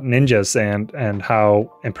talked about Ninjas and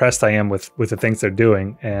how impressed I am with the things they're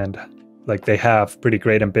doing, and like they have pretty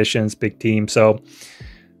great ambitions, big team. So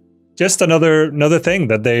just another thing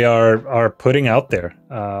that they are putting out there,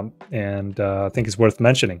 and I think it's worth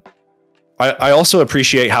mentioning. I also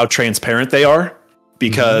appreciate how transparent they are,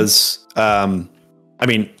 because I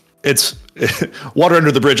mean, it's water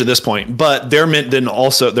under the bridge at this point, but their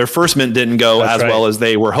first mint didn't go as well as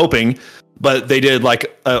they were hoping. But they did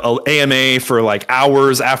like a AMA for like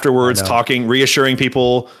hours afterwards, talking, reassuring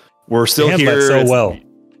people we're still here. So well,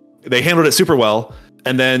 they handled it super well.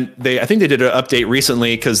 And then I think they did an update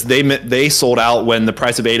recently, because they sold out when the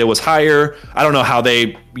price of ADA was higher. I don't know how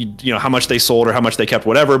how much they sold or how much they kept,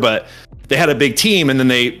 whatever, but they had a big team, and then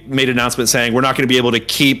they made an announcement saying we're not going to be able to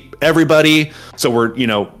keep everybody, so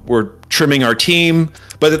we're trimming our team.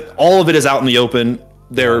 But all of it is out in the open.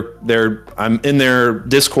 I'm in their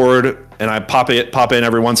Discord, and I pop in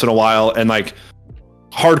every once in a while, and like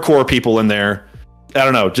hardcore people in there. I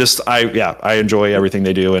don't know, just I enjoy everything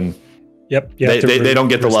they do, and yep, they don't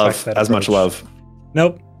get the love as much love.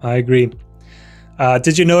 Nope, I agree.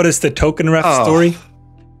 Did you notice the token ref story?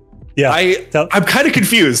 Yeah, I'm kind of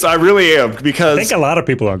confused. I really am, because I think a lot of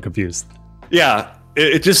people are confused. Yeah,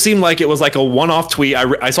 it just seemed like it was like a one-off tweet.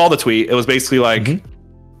 I saw the tweet. It was basically like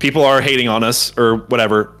people are hating on us or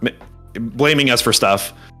whatever, blaming us for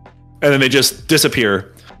stuff, and then they just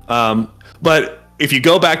disappear. But if you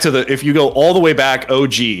go all the way back,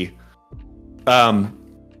 OG,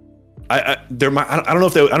 I don't know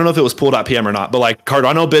if it was pool.pm or not, but like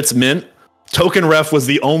Cardano Bits mint token ref was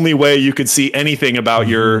the only way you could see anything about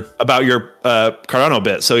your Cardano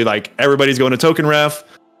bit. So like everybody's going to token ref,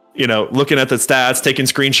 looking at the stats, taking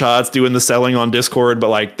screenshots, doing the selling on Discord. But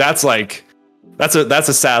like that's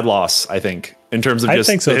a sad loss, I think, in terms of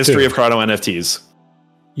just the history of Cardano NFTs.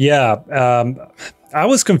 Yeah, I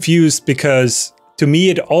was confused, because to me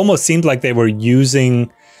it almost seemed like they were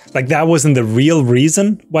using, like that wasn't the real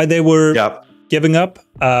reason why they were giving up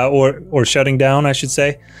or shutting down, I should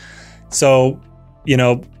say. So,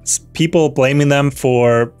 people blaming them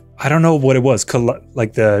for, I don't know what it was,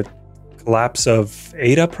 like the collapse of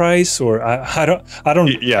ADA price, or I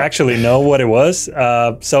don't actually know what it was.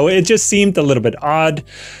 So it just seemed a little bit odd.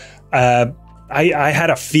 I had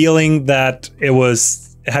a feeling that it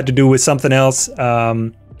had to do with something else.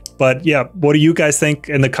 But yeah, what do you guys think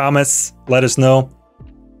in the comments? Let us know.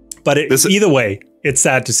 But either way, it's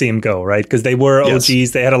sad to see him go, right? Because they were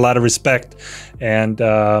OGs, they had a lot of respect, and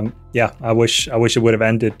I wish it would have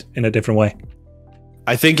ended in a different way.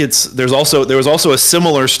 I think there was also a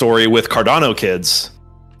similar story with Cardano Kids,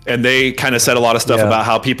 and they kind of said a lot of stuff about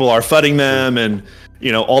how people are fudding them, and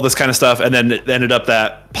all this kind of stuff, and then it ended up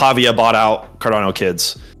that Pavia bought out Cardano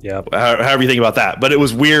Kids. Yeah, however you think about that, but it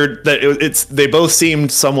was weird that they both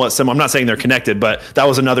seemed somewhat similar. I'm not saying they're connected, but that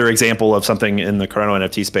was another example of something in the Cardano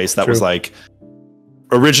NFT space that was like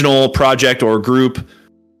original project or group.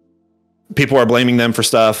 People are blaming them for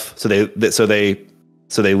stuff, so they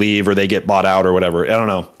leave, or they get bought out or whatever. I don't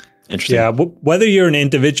know. Interesting. Yeah, whether you're an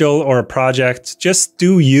individual or a project, just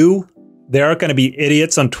do you. There are going to be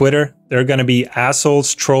idiots on Twitter. There are going to be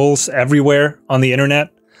assholes, trolls everywhere on the internet.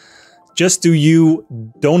 Just do you.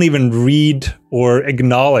 Don't even read or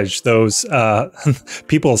acknowledge those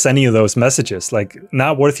people sending you those messages. Like,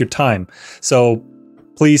 not worth your time. So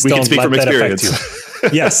please don't let that affect you.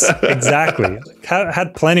 Yes, exactly.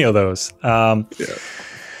 Had plenty of those.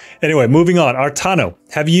 Anyway, moving on. Artano,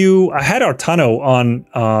 I had Artano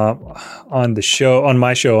on the show, on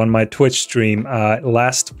my Twitch stream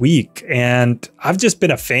last week, and I've just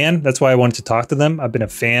been a fan. That's why I wanted to talk to them. I've been a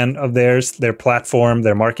fan of their platform,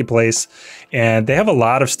 their marketplace, and they have a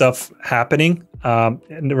lot of stuff happening.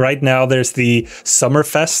 And right now, there's the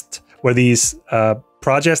Summerfest, where these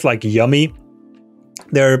projects like Yummy,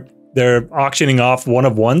 they're auctioning off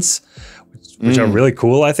one-of-ones, which are really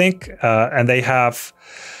cool, I think, and they have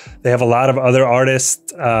a lot of other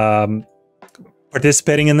artists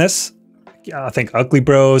participating in this. I think Ugly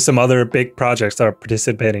Bros, some other big projects are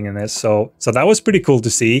participating in this. So that was pretty cool to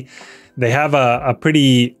see. They have a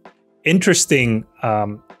pretty interesting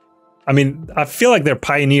I mean, I feel like they're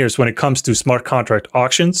pioneers when it comes to smart contract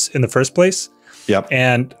auctions in the first place. Yep.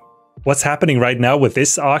 And what's happening right now with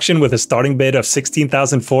this auction with a starting bid of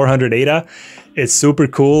 16,400 ADA, it's super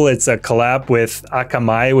cool. It's a collab with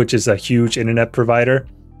Akamai, which is a huge internet provider.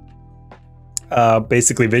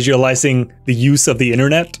 Basically visualizing the use of the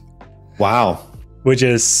internet. Wow. Which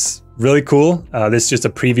is really cool. This is just a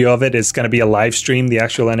preview of it. It's going to be a live stream, the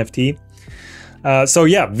actual NFT. So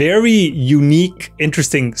yeah, very unique,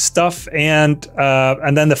 interesting stuff. And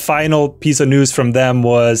then the final piece of news from them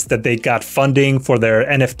was that they got funding for their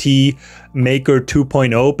NFT Maker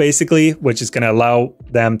 2.0, basically, which is going to allow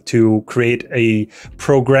them to create a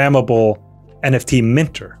programmable NFT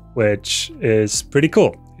minter, which is pretty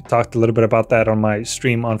cool. I talked a little bit about that on my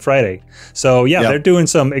stream on Friday. So yeah, they're doing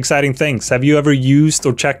some exciting things. Have you ever used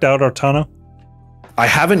or checked out Artano? I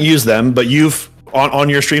haven't used them, but you've on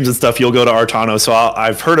your streams and stuff, you'll go to Artano. So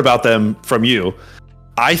I've heard about them from you.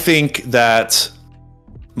 I think that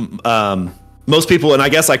most people, and I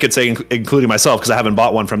guess I could say including myself, because I haven't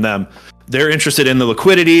bought one from them, they're interested in the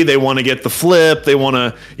liquidity. They want to get the flip. They want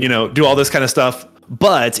to, do all this kind of stuff.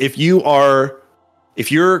 But if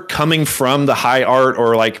you're coming from the high art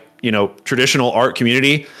or traditional art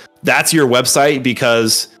community, that's your website,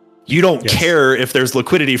 because you don't care if there's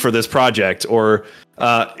liquidity for this project, or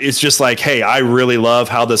it's just like, hey, I really love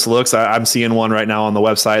how this looks. I'm seeing one right now on the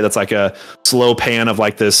website that's like a slow pan of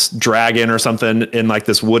like this dragon or something in like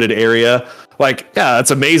this wooded area. Like, yeah, that's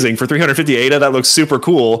amazing. For 350 ADA, that looks super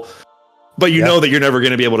cool. But you know that you're never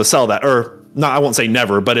going to be able to sell that. Or not, I won't say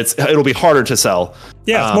never, but it'll be harder to sell.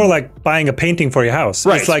 Yeah, it's more like buying a painting for your house.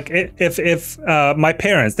 Right. It's like if my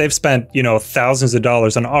parents, they've spent, thousands of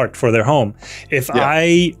dollars on art for their home. If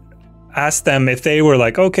I asked them if they were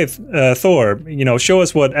like, okay, Thor, show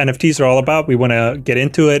us what NFTs are all about. We want to get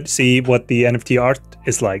into it, see what the NFT art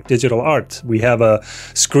is like, digital art. We have a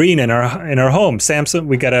screen in our home.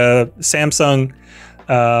 We got a Samsung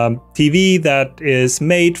TV that is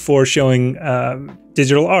made for showing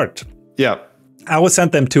digital art. Yeah. I would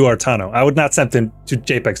send them to Artano. I would not send them to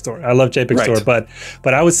JPEG Store. I love JPEG Store,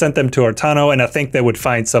 but I would send them to Artano, and I think they would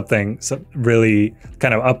find something really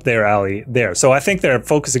kind of up their alley there. So I think they're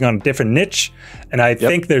focusing on a different niche, and I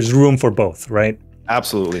think there's room for both, right?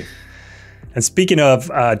 Absolutely. And speaking of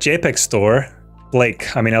JPEG Store,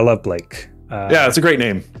 Blake. I mean, I love Blake. Yeah, it's a great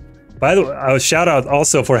name. By the way, I was shout out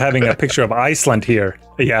also for having a picture of Iceland here.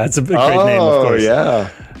 Yeah, it's a great name, of course.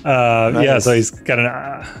 Nice. Yeah, so he's got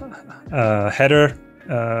an header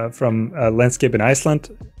from Landscape in Iceland.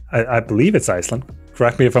 I believe it's Iceland.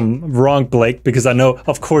 Correct me if I'm wrong, Blake, because I know,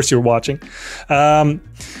 of course, you're watching.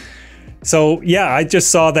 So yeah, I just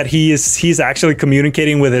saw that he's actually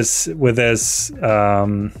communicating with his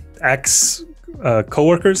ex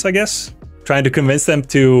coworkers, I guess, trying to convince them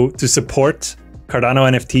to support Cardano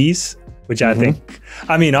NFTs, which I think,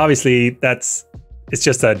 I mean, obviously it's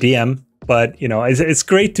just a DM, but it's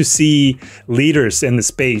great to see leaders in the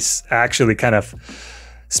space actually kind of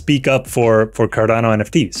speak up for Cardano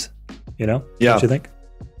NFTs. Don't you think?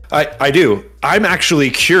 I do. I'm actually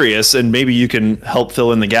curious, and maybe you can help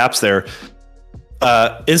fill in the gaps there.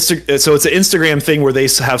 So it's an Instagram thing where they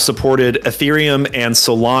have supported Ethereum and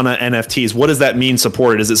Solana NFTs. What does that mean,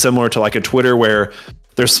 supported? Is it similar to like a Twitter where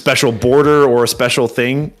there's special border or a special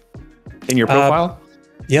thing in your profile?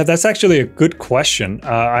 Yeah, that's actually a good question.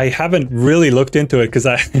 I haven't really looked into it because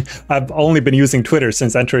I've only been using Twitter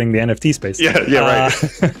since entering the NFT space. Yeah,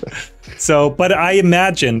 right. But I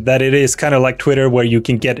imagine that it is kind of like Twitter, where you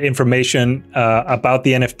can get information about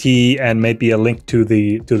the NFT and maybe a link to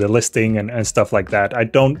the listing and stuff like that. I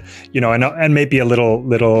don't, and maybe a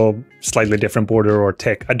little slightly different border or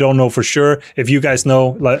tick. I don't know for sure. If you guys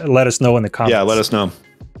know, let us know in the comments. Yeah, let us know.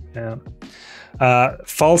 Yeah.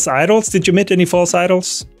 False idols. Did you mint any false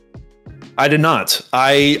idols? I did not.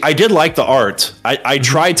 I did like the art. I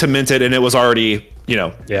tried to mint it and it was already,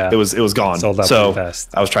 it was gone. Sold out so fast.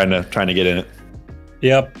 I was trying to get in it.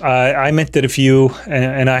 Yep. I minted a few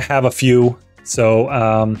and I have a few. So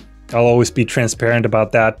I'll always be transparent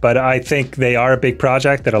about that. But I think they are a big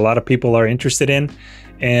project that a lot of people are interested in.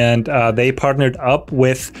 And they partnered up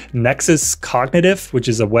with Nexus Cognitive, which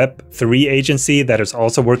is a Web3 agency that is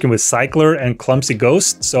also working with Cycler and Clumsy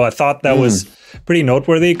Ghost. So I thought that was pretty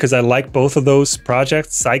noteworthy because I like both of those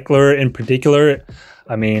projects. Cycler in particular,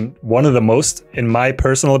 I mean, one of the most, in my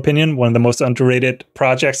personal opinion, one of the most underrated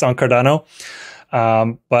projects on Cardano.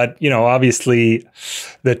 But, obviously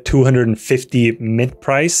the 250 mint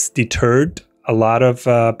price deterred a lot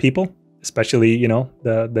of people, especially,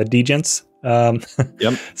 the degents.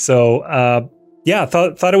 So I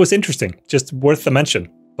thought it was interesting, just worth the mention.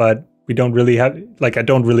 But we don't really have, like, I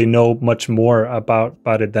don't really know much more about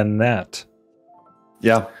it than that.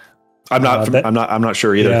 Yeah, I'm not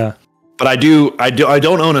sure either. Yeah. But I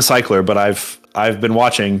don't own a cycler, but I've been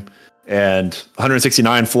watching, and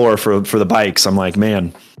 169 floor for the bikes. I'm like,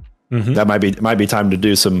 man, that might be time to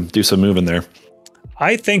do some moving there.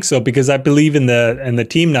 I think so, because I believe in the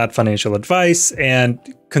team, not financial advice, and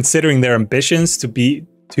considering their ambitions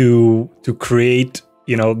to create,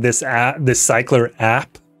 you know, this cycler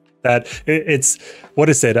app that it's, what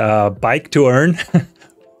is it, bike to earn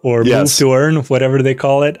or move to earn, whatever they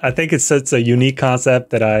call it. I think it's such a unique concept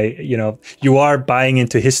that you are buying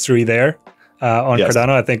into history there on Cardano.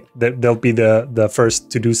 I think that they'll be the first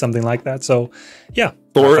to do something like that. So yeah.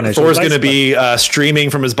 Thor's going to be streaming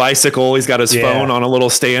from his bicycle. He's got his phone on a little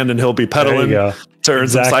stand, and he'll be pedaling to earn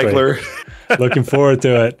some cycler. Looking forward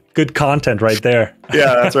to it. Good content right there.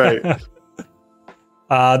 Yeah, that's right.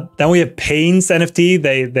 Then we have Pains NFT.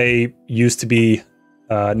 They used to be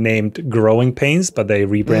named Growing Pains, but they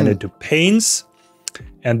rebranded to Pains.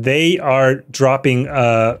 And they are dropping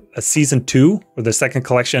a season 2, or the second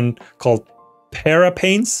collection, called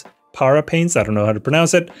Parapains. I don't know how to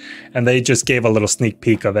pronounce it. And they just gave a little sneak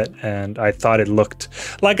peek of it, and I thought it looked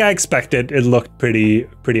like I expected. It looked pretty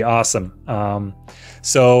awesome.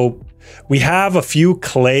 So we have a few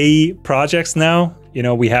clay projects now. You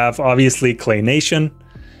know, we have obviously Clay Nation.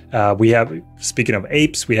 We have, speaking of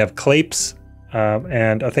apes, we have Clapes,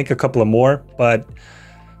 and I think a couple of more. But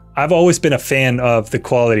I've always been a fan of the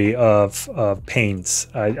quality of Pains.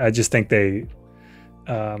 I just think they,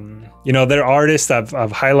 they're artists. I've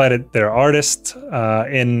highlighted their artist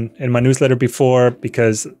in my newsletter before,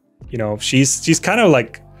 because, you know, she's kind of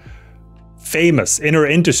like famous in her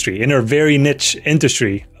industry, in her very niche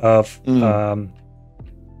industry of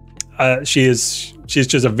she's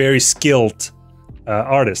just a very skilled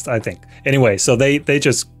artist, I think. Anyway, so they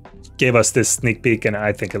just gave us this sneak peek, and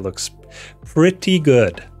I think it looks pretty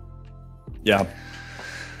good. Yeah.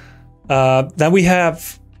 Then we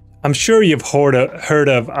have, I'm sure you've heard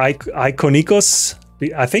of Iconicos.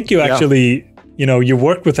 I think you actually, you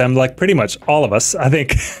work with them, like pretty much all of us, I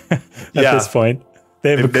think, at this point.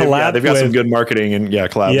 They've got some good marketing and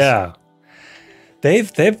collabs. Yeah.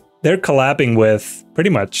 They're collabing with pretty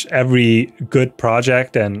much every good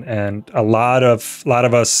project and a lot of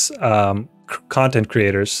us content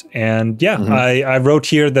creators. And I wrote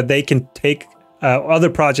here that they can take other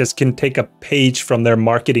projects can take a page from their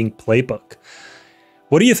marketing playbook.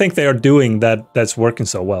 What do you think they are doing that's working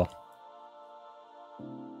so well?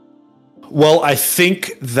 Well, I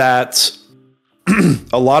think that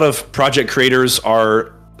a lot of project creators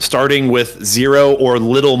are starting with zero or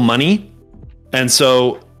little money. And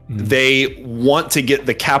so they want to get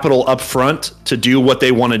the capital up front to do what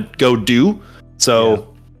they want to go do.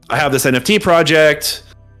 So I have this NFT project,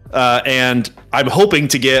 and I'm hoping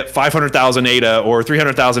to get 500,000 ADA or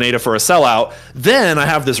 300,000 ADA for a sellout. Then I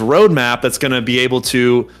have this roadmap that's going to be able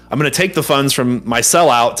to, I'm going to take the funds from my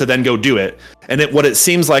sellout to then go do it. And what it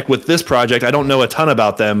seems like with this project, I don't know a ton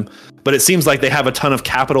about them, but it seems like they have a ton of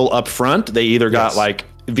capital up front. They either got like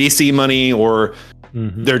VC money, or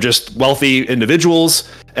they're just wealthy individuals.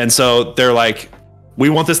 And so they're like, we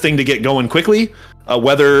want this thing to get going quickly,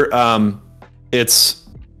 whether it's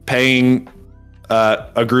paying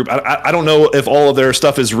a group. I don't know if all of their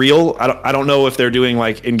stuff is real. I don't know if they're doing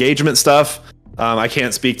like engagement stuff. I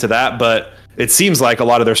can't speak to that, but it seems like a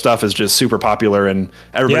lot of their stuff is just super popular and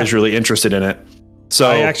everybody's really interested in it. So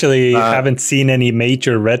I actually haven't seen any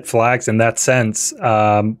major red flags in that sense.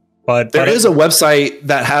 But there is a website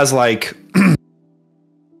that has like,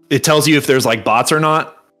 it tells you if there's like bots or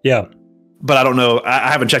not. Yeah. But I don't know. I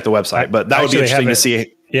haven't checked the website, but that would be interesting to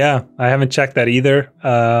see. Yeah, I haven't checked that either.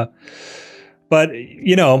 But,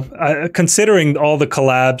 considering all the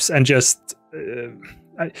collabs and just,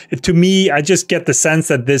 to me, I just get the sense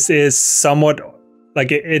that this is somewhat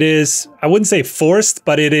like it is, I wouldn't say forced,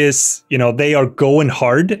 but it is, they are going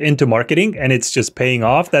hard into marketing and it's just paying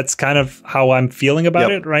off. That's kind of how I'm feeling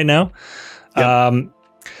about it right now.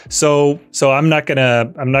 So I'm not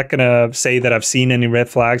gonna say that I've seen any red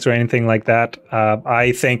flags or anything like that.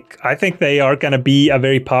 I think they are gonna be a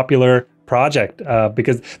very popular project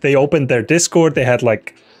because they opened their Discord. They had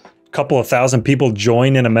like a couple of thousand people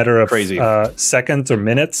join in a matter of seconds or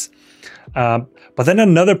minutes. But then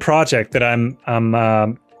another project that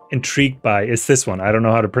I'm intrigued by is this one. I don't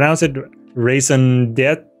know how to pronounce it. Raison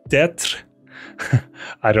d'être.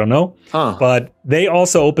 I don't know. But they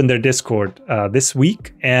also opened their Discord this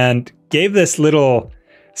week and gave this little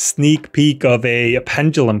sneak peek of a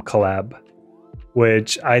pendulum collab,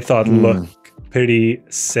 which I thought looked pretty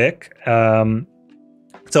sick.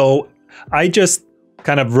 So I just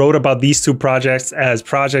kind of wrote about these two projects as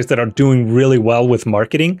projects that are doing really well with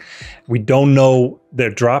marketing. We don't know their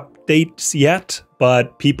drop dates yet,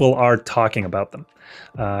 but people are talking about them.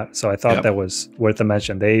 So I thought that was worth a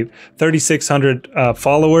mention. They 3,600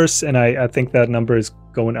 followers, and I think that number is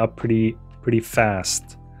going up pretty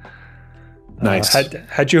fast. Nice.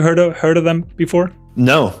 Had you heard of them before?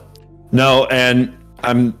 No, and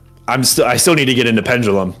I still need to get into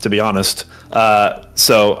Pendulum, to be honest.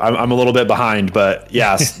 So I'm a little bit behind, but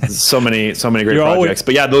yeah, so many great projects.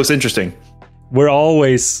 But yeah, it looks interesting. We're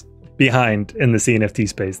always behind in the CNFT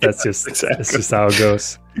space. That's just that's just how it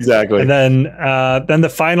goes. Exactly. And then the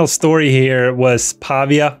final story here was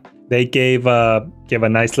Pavia. They gave a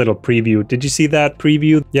nice little preview. Did you see that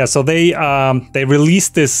preview? Yeah. So they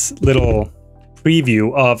released this little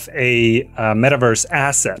preview of a metaverse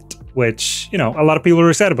asset, which, you know, a lot of people are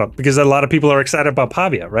excited about because a lot of people are excited about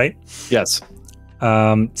Pavia, right? Yes.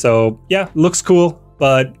 So yeah, looks cool,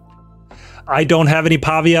 but I don't have any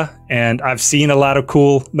Pavia, and I've seen a lot of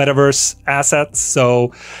cool metaverse assets.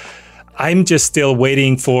 So I'm just still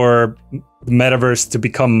waiting for the metaverse to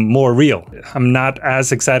become more real. I'm not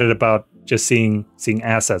as excited about just seeing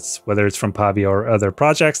assets, whether it's from Pavia or other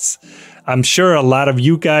projects. I'm sure a lot of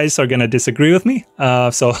you guys are going to disagree with me.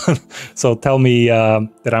 So tell me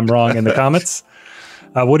that I'm wrong in the comments.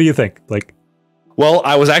 What do you think, Blake? Well,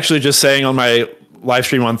 I was actually just saying on my live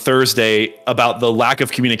stream on Thursday about the lack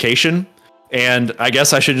of communication. And I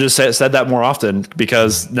guess I should just said that more often,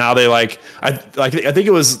 because now they I think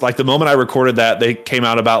it was like the moment I recorded that, they came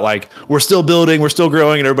out about like, we're still building, we're still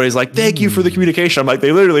growing. And everybody's like, thank you for the communication. I'm like,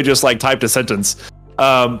 they literally just like typed a sentence.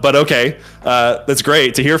 But okay, that's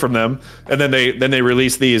great to hear from them. And then they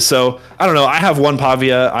released these. So I don't know. I have one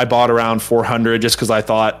Pavia I bought around 400 just because I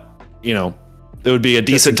thought, you know, it would be a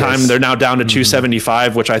decent time. They're now down to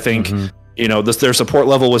 275, which I think, you know, their support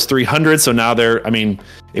level was 300. So now I mean,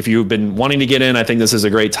 if you've been wanting to get in, I think this is a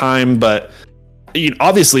great time, but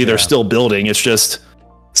obviously they're still building. It's just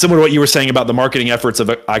similar to what you were saying about the marketing efforts of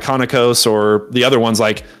Iconicos or the other ones.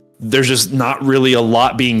 Like, there's just not really a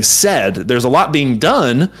lot being said. There's a lot being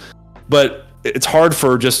done, but it's hard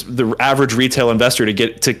for just the average retail investor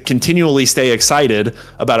to continually stay excited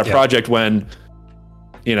about a project when,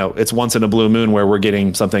 you know, it's once in a blue moon where we're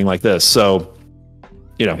getting something like this. So,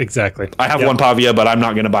 you know, exactly. I have one Pavia, but I'm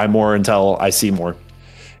not going to buy more until I see more.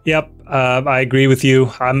 Yep, I agree with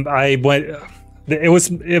you.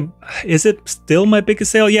 Is it still my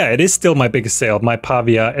biggest sale? Yeah, it is still my biggest sale. My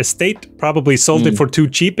Pavia estate probably sold it for too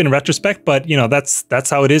cheap in retrospect, but you know, that's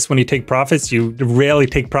how it is when you take profits. You rarely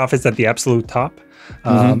take profits at the absolute top.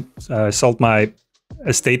 I sold my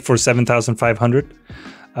estate for 7,500.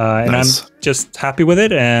 And nice. I'm just happy with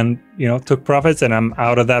it, and you know, took profits, and I'm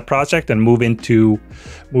out of that project and moved into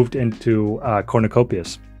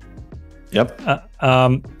Cornucopias. Yep.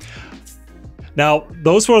 Now,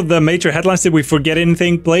 those were the major headlines. Did we forget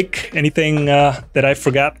anything, Blake? Anything that I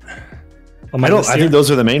forgot? I think those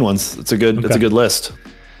are the main ones. It's a good list.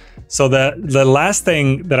 So the last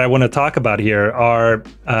thing that I want to talk about here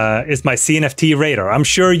is my CNFT Radar. I'm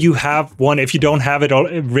sure you have one. If you don't have it all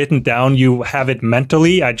written down, you have it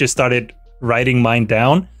mentally. I just started writing mine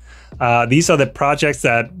down. These are the projects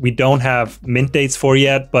that we don't have mint dates for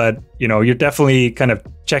yet, but you know, you're definitely kind of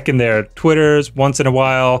checking their Twitters once in a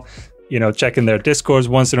while, you know, checking their Discords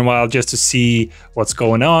once in a while just to see what's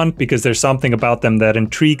going on, because there's something about them that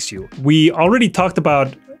intrigues you. We already talked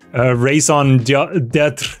about raison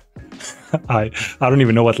d'etre. I don't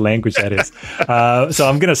even know what language that is. So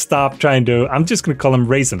I'm going to stop I'm just going to call them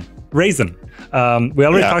Raisin. We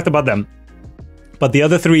already talked about them. But the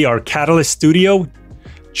other three are Catalyst Studio,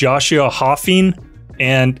 Joshua Hoffine,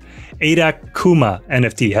 and Ada Kuma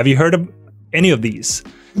NFT. Have you heard of any of these?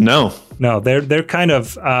 No, they're kind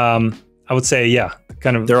of, I would say,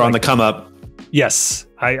 kind of. They're on the come up. Yes.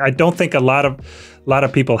 I don't think a lot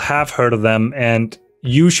of people have heard of them. And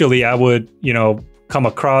usually I would, you know, come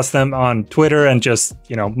across them on Twitter and just,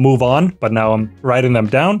 you know, move on. But now I'm writing them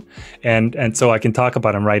down, and so I can talk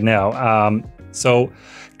about them right now. So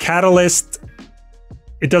Catalyst,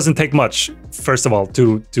 it doesn't take much, first of all,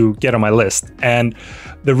 to get on my list. And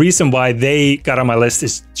the reason why they got on my list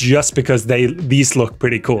is just because these look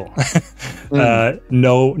pretty cool.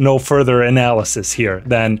 No further analysis here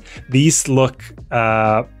than these look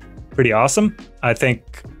pretty awesome. I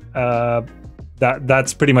think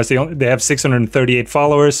that's pretty much they have 638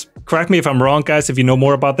 followers. Correct me if I'm wrong, guys, if you know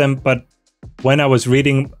more about them, but when I was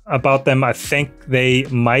reading about them, I think they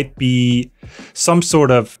might be some sort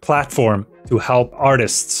of platform to help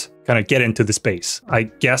artists kind of get into the space. I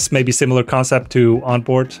guess maybe similar concept to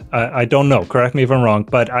OnBoard. I don't know, correct me if I'm wrong,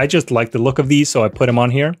 but I just like the look of these, so I put them on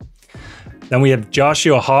here. Then we have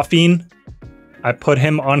Joshua Hoffine. I put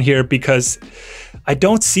him on here because I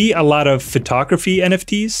don't see a lot of photography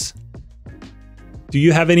NFTs. Do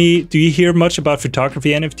you hear much about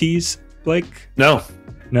photography NFTs, Blake? No.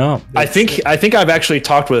 I think I've actually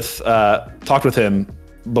talked with him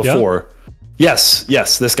before. Yeah.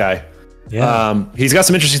 Yes, this guy. Yeah. He's got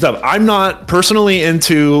some interesting stuff. I'm not personally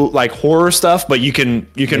into like horror stuff, but you can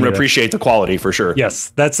appreciate the quality for sure.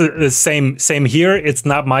 Yes, that's the same here. It's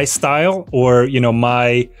not my style or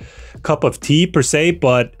my cup of tea per se,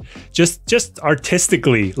 but just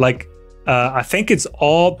artistically, like I think it's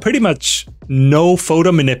all pretty much no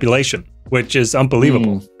photo manipulation, which is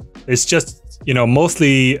unbelievable. It's just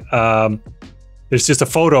mostly there's just a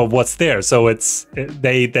photo of what's there. So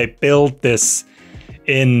they build this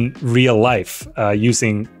in real life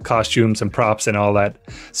using costumes and props and all that.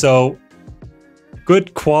 So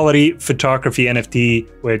good quality photography NFT,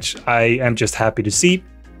 which I am just happy to see.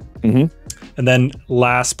 And then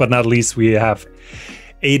last but not least, we have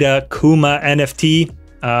Ada Kuma NFT.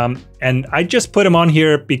 And I just put him on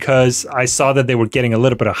here because I saw that they were getting a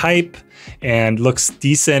little bit of hype and looks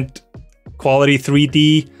decent. Quality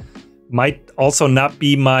 3D. Might also not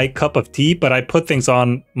be my cup of tea, but I put things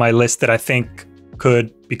on my list that I think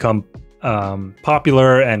could become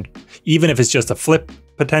popular, and even if it's just a flip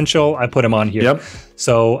potential, I put him on here. Yep.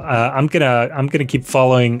 So I'm gonna keep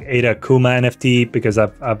following Ada Kuma NFT because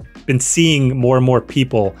I've been seeing more and more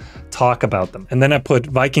people talk about them. And then I put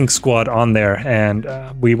Viking Squad on there, and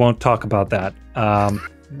we won't talk about that.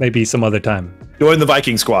 Maybe some other time. Join the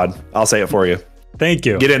Viking Squad. I'll say it for you. Thank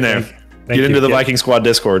you. Get in there. Get into the Viking Squad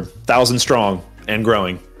Discord. 1,000 strong and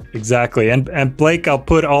growing. Exactly. And Blake, I'll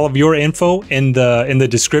put all of your info in the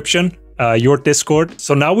description, your Discord.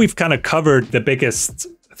 So now we've kind of covered the biggest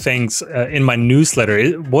things in my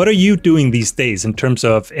newsletter. What are you doing these days in terms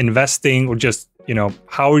of investing, or just,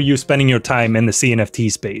 how are you spending your time in the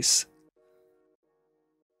CNFT space?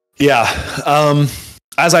 Yeah.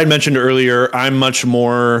 As I mentioned earlier, I'm much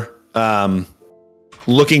more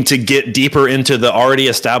looking to get deeper into the already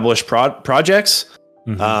established projects.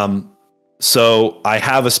 So I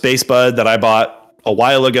have a Space Bud that I bought a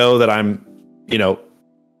while ago that I'm,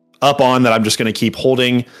 up on, that I'm just going to keep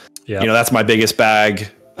holding. Yeah. That's my biggest bag.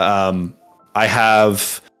 I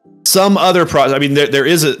have some other project. I mean, there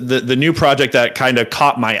is the new project that kind of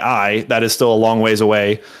caught my eye that is still a long ways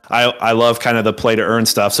away. I love kind of the play to earn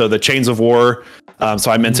stuff. So the Chains of War. So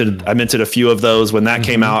I minted a few of those when that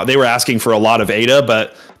came out. They were asking for a lot of ADA,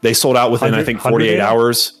 but they sold out within, I think, 48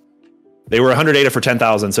 hours. They were 100 ADA for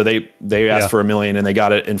 10,000. So they asked for $1 million and they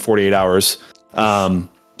got it in 48 hours.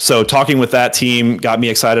 So talking with that team got me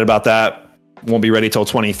excited about that. Won't be ready till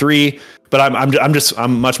 23, but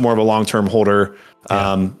I'm much more of a long-term holder.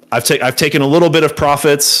 I've taken a little bit of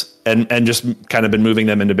profits and just kind of been moving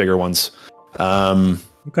them into bigger ones.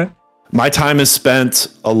 Okay. My time is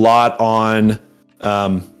spent a lot on,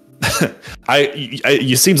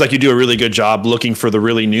 it seems like you do a really good job looking for the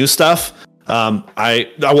really new stuff. I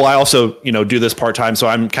also, do this part-time. So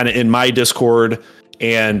I'm kind of in my Discord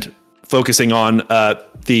and focusing on,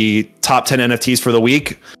 the top 10 NFTs for the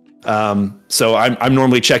week. So I'm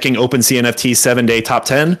normally checking OpenCNFT 7-day top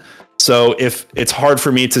 10. So if it's hard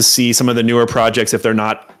for me to see some of the newer projects, if they're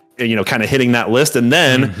not, kind of hitting that list, and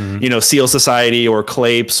then, Seal Society or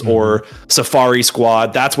Clapes or Safari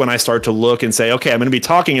Squad, that's when I start to look and say, okay, I'm going to be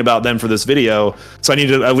talking about them for this video. So I need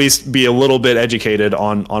to at least be a little bit educated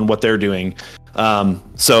on what they're doing.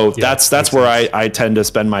 So that's where I tend to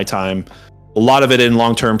spend my time. A lot of it in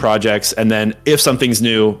long-term projects, and then if something's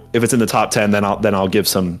new, if it's in the top 10, then I'll give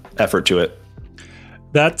some effort to it.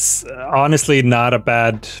 That's honestly not a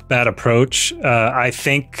bad approach. I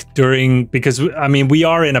think because we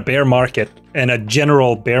are in a bear market, and a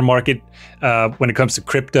general bear market when it comes to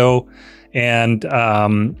crypto, and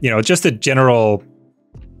just a general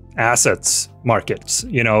assets markets.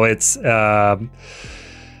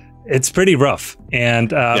 It's pretty rough.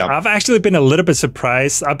 And I've actually been a little bit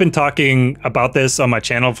surprised. I've been talking about this on my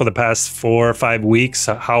channel for the past 4 or 5 weeks,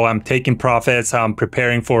 how I'm taking profits, how I'm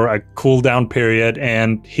preparing for a cool down period.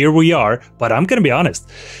 And here we are. But I'm going to be honest,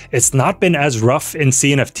 it's not been as rough in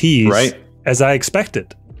CNFTs as I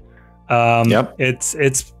expected.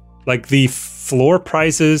 It's like the floor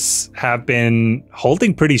prices have been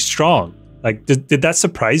holding pretty strong. Like, did that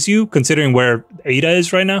surprise you, considering where ADA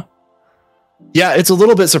is right now? Yeah, it's a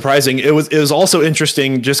little bit surprising. It was also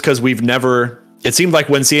interesting just because it seemed like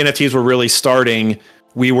when CNFTs were really starting,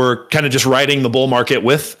 we were kind of just riding the bull market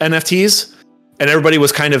with NFTs, and everybody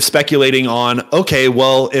was kind of speculating on, okay,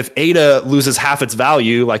 well, if ADA loses half its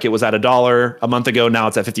value, like it was at $1 a month ago, now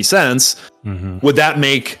it's at 50 cents, would that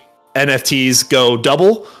make NFTs go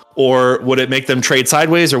double? or would it make them trade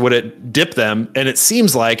sideways, or would it dip them? And it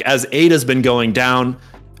seems like as ADA's been going down,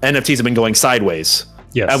 NFTs have been going sideways.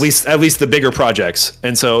 Yes. At least the bigger projects.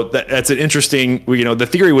 And so that's an interesting, the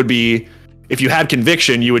theory would be, if you had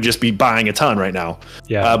conviction, you would just be buying a ton right now.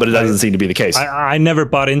 Yeah, but it doesn't seem to be the case. I never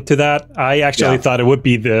bought into that. I actually thought it would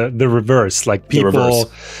be the reverse. Like people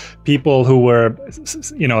who were,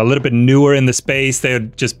 a little bit newer in the space, they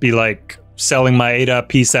would just be like, selling my ADA,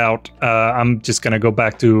 peace out. I'm just gonna go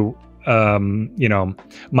back to,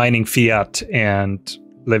 mining fiat and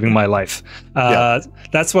living my life.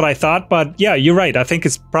 That's what I thought. But yeah, you're right. I think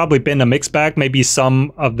it's probably been a mixed bag. Maybe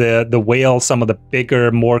some of the whales, some of the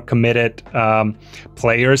bigger, more committed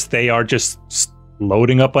players, they are just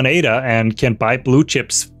loading up on ADA and can buy blue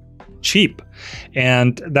chips cheap.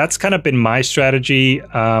 And that's kind of been my strategy.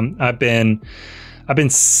 I've been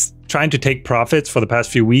trying to take profits for the past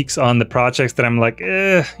few weeks on the projects that I'm like,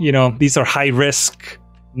 these are high risk,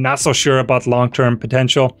 not so sure about long-term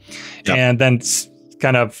potential. And then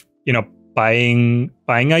kind of, buying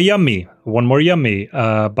a yummy, one more yummy,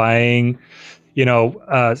 buying,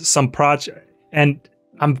 some project. And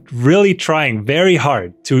I'm really trying very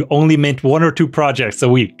hard to only mint 1 or 2 projects a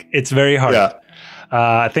week. It's very hard. Yeah.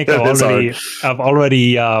 I think I've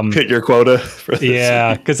already hit your quota.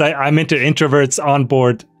 Because I'm into Introverts,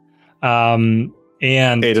 OnBoard,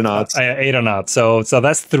 and Adanauts. So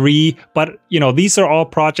that's 3. But these are all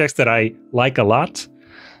projects that I like a lot.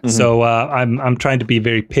 Mm-hmm. So I'm trying to be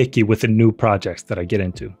very picky with the new projects that I get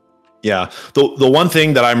into. Yeah. The one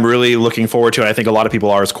thing that I'm really looking forward to, and I think a lot of people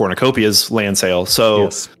are, is Cornucopia's land sale. So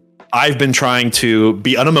I've been trying to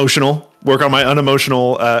be unemotional, work on my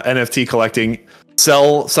unemotional NFT collecting,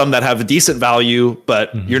 sell some that have a decent value,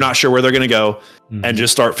 but you're not sure where they're going to go, and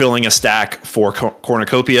just start filling a stack for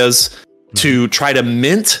Cornucopias to try to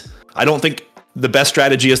mint. I don't think the best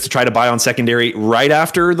strategy is to try to buy on secondary right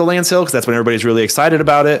after the land sale, because that's when everybody's really excited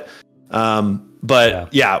about it. And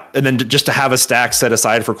then just to have a stack set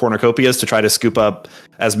aside for Cornucopias to try to scoop up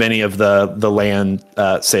as many of the land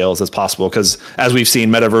sales as possible, because as we've seen,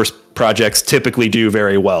 metaverse projects typically do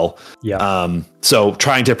very well. So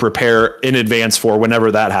trying to prepare in advance for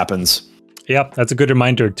whenever that happens. Yeah, that's a good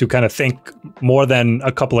reminder to kind of think more than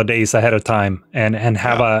a couple of days ahead of time and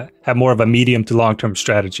have more of a medium to long-term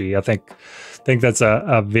strategy. I think that's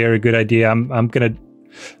a very good idea. I'm gonna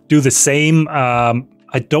do the same.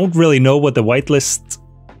 I don't really know what the whitelist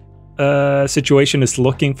situation is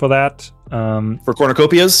looking for that. For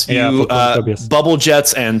Cornucopias, Bubble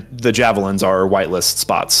Jets and the Javelins are whitelist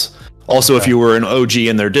spots. Also, if you were an OG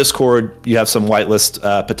in their Discord, you have some whitelist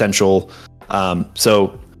potential.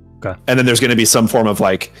 And then there's going to be some form of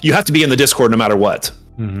you have to be in the Discord no matter what.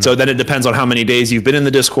 So then it depends on how many days you've been in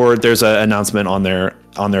the Discord. There's an announcement on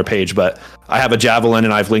their page, but I have a Javelin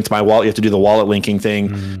and I've linked my wallet. You have to do the wallet linking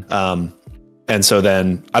thing. And so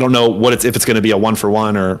then I don't know if it's going to be a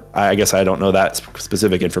 1-for-1, or I guess I don't know that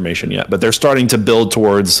specific information yet, but they're starting to build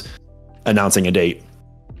towards announcing a date.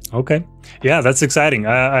 Okay. Yeah, that's exciting.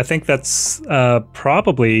 I think that's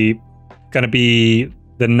probably going to be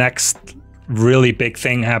the next really big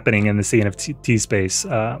thing happening in the CNFT space.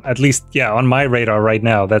 At least, on my radar right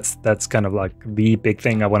now, that's kind of like the big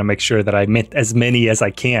thing. I want to make sure that I mint as many as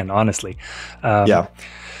I can, honestly. I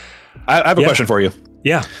have a question for you.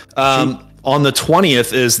 Yeah. On the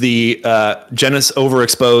 20th is the Genesis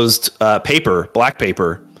overexposed paper, black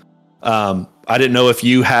paper. I didn't know if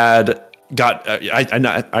you had got.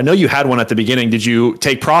 I know you had one at the beginning. Did you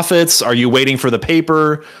take profits? Are you waiting for the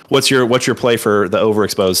paper? What's your play for the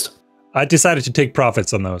overexposed? I decided to take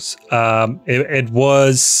profits on those. It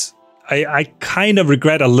was. I kind of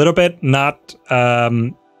regret a little bit not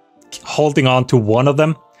holding on to one of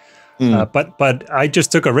them, but I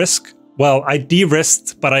just took a risk. Well, I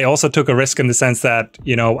de-risked, but I also took a risk in the sense that,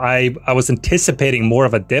 I was anticipating more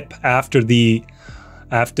of a dip after the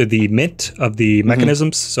mint of the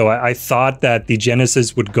mechanisms. So I thought that the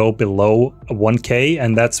Genesis would go below 1K,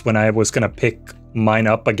 and that's when I was going to pick mine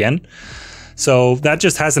up again. So that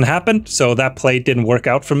just hasn't happened. So that play didn't work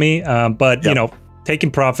out for me. But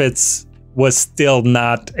taking profits was still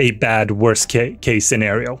not a bad worst case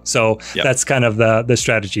scenario. So that's kind of the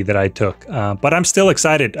strategy that I took. But I'm still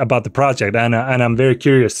excited about the project, and I'm very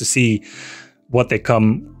curious to see what they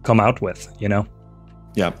come out with,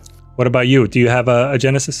 Yeah. What about you? Do you have a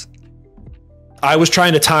Genesis? I was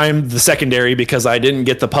trying to time the secondary because I didn't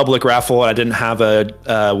get the public raffle. I didn't have a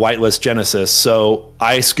whitelist Genesis. So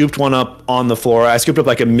I scooped one up on the floor. I scooped up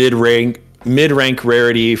like a mid-rank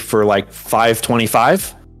rarity for like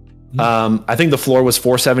 $525. I think the floor was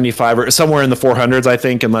 475 or somewhere in the 400s, I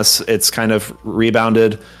think, unless it's kind of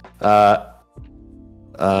rebounded.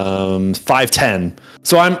 510.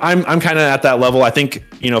 So I'm kind of at that level. I think,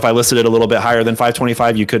 if I listed it a little bit higher than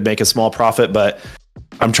 525, you could make a small profit, but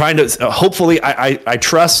I'm trying to, hopefully I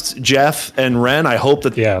trust Jeff and Ren. I hope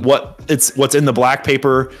that what's in the black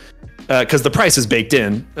paper, because the price is baked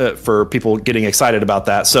in for people getting excited about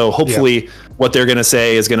that. So hopefully what they're going to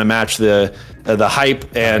say is going to match the hype.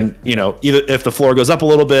 And, either if the floor goes up a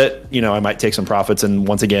little bit, I might take some profits and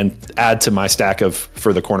once again, add to my stack of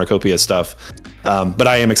further cornucopia stuff. But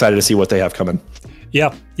I am excited to see what they have coming.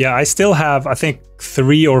 Yeah. I still have, I think,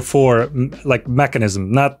 3 or 4 like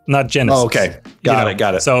mechanism, not Genesis. Oh, okay.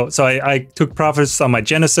 Got it. So I took profits on my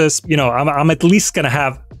Genesis. I'm at least going to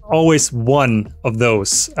have always one of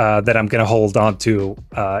those that I'm going to hold on to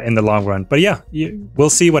in the long run. But we'll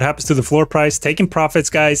see what happens to the floor price. Taking profits,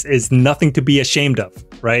 guys, is nothing to be ashamed of,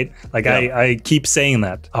 right? Like I keep saying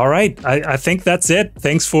that. All right, I think that's it.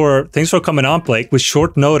 Thanks for coming on, Blake, with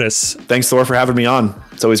short notice. Thanks, Thor, for having me on.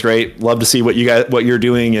 It's always great. Love to see what you're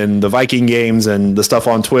doing in the Viking games and the stuff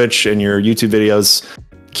on Twitch and your YouTube videos.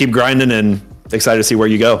 Keep grinding and excited to see where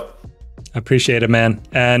you go. I appreciate it, man.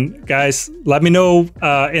 And guys, let me know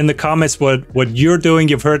in the comments what you're doing.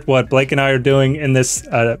 You've heard what Blake and I are doing in this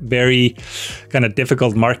very kind of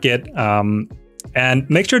difficult market. And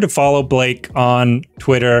make sure to follow Blake on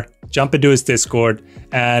Twitter, jump into his Discord,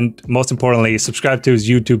 and most importantly, subscribe to his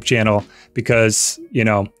YouTube channel because,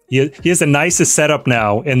 he has the nicest setup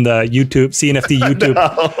now in the CNFT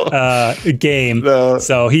YouTube game. No.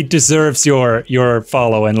 So he deserves your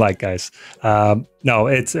follow and like, guys. No,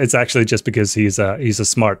 it's actually just because he's a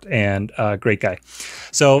smart and great guy.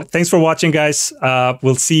 So thanks for watching, guys.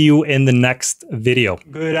 We'll see you in the next video.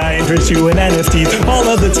 Good, I interest you in NFTs all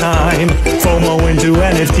of the time. FOMO into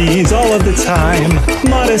NFTs all of the time.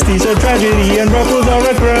 Modesties are tragedy and ruffles are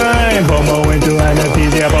a crime. FOMO into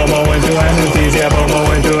NFTs, yeah, FOMO into NFTs, yeah,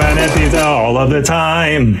 FOMO into NFTs all of the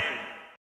time.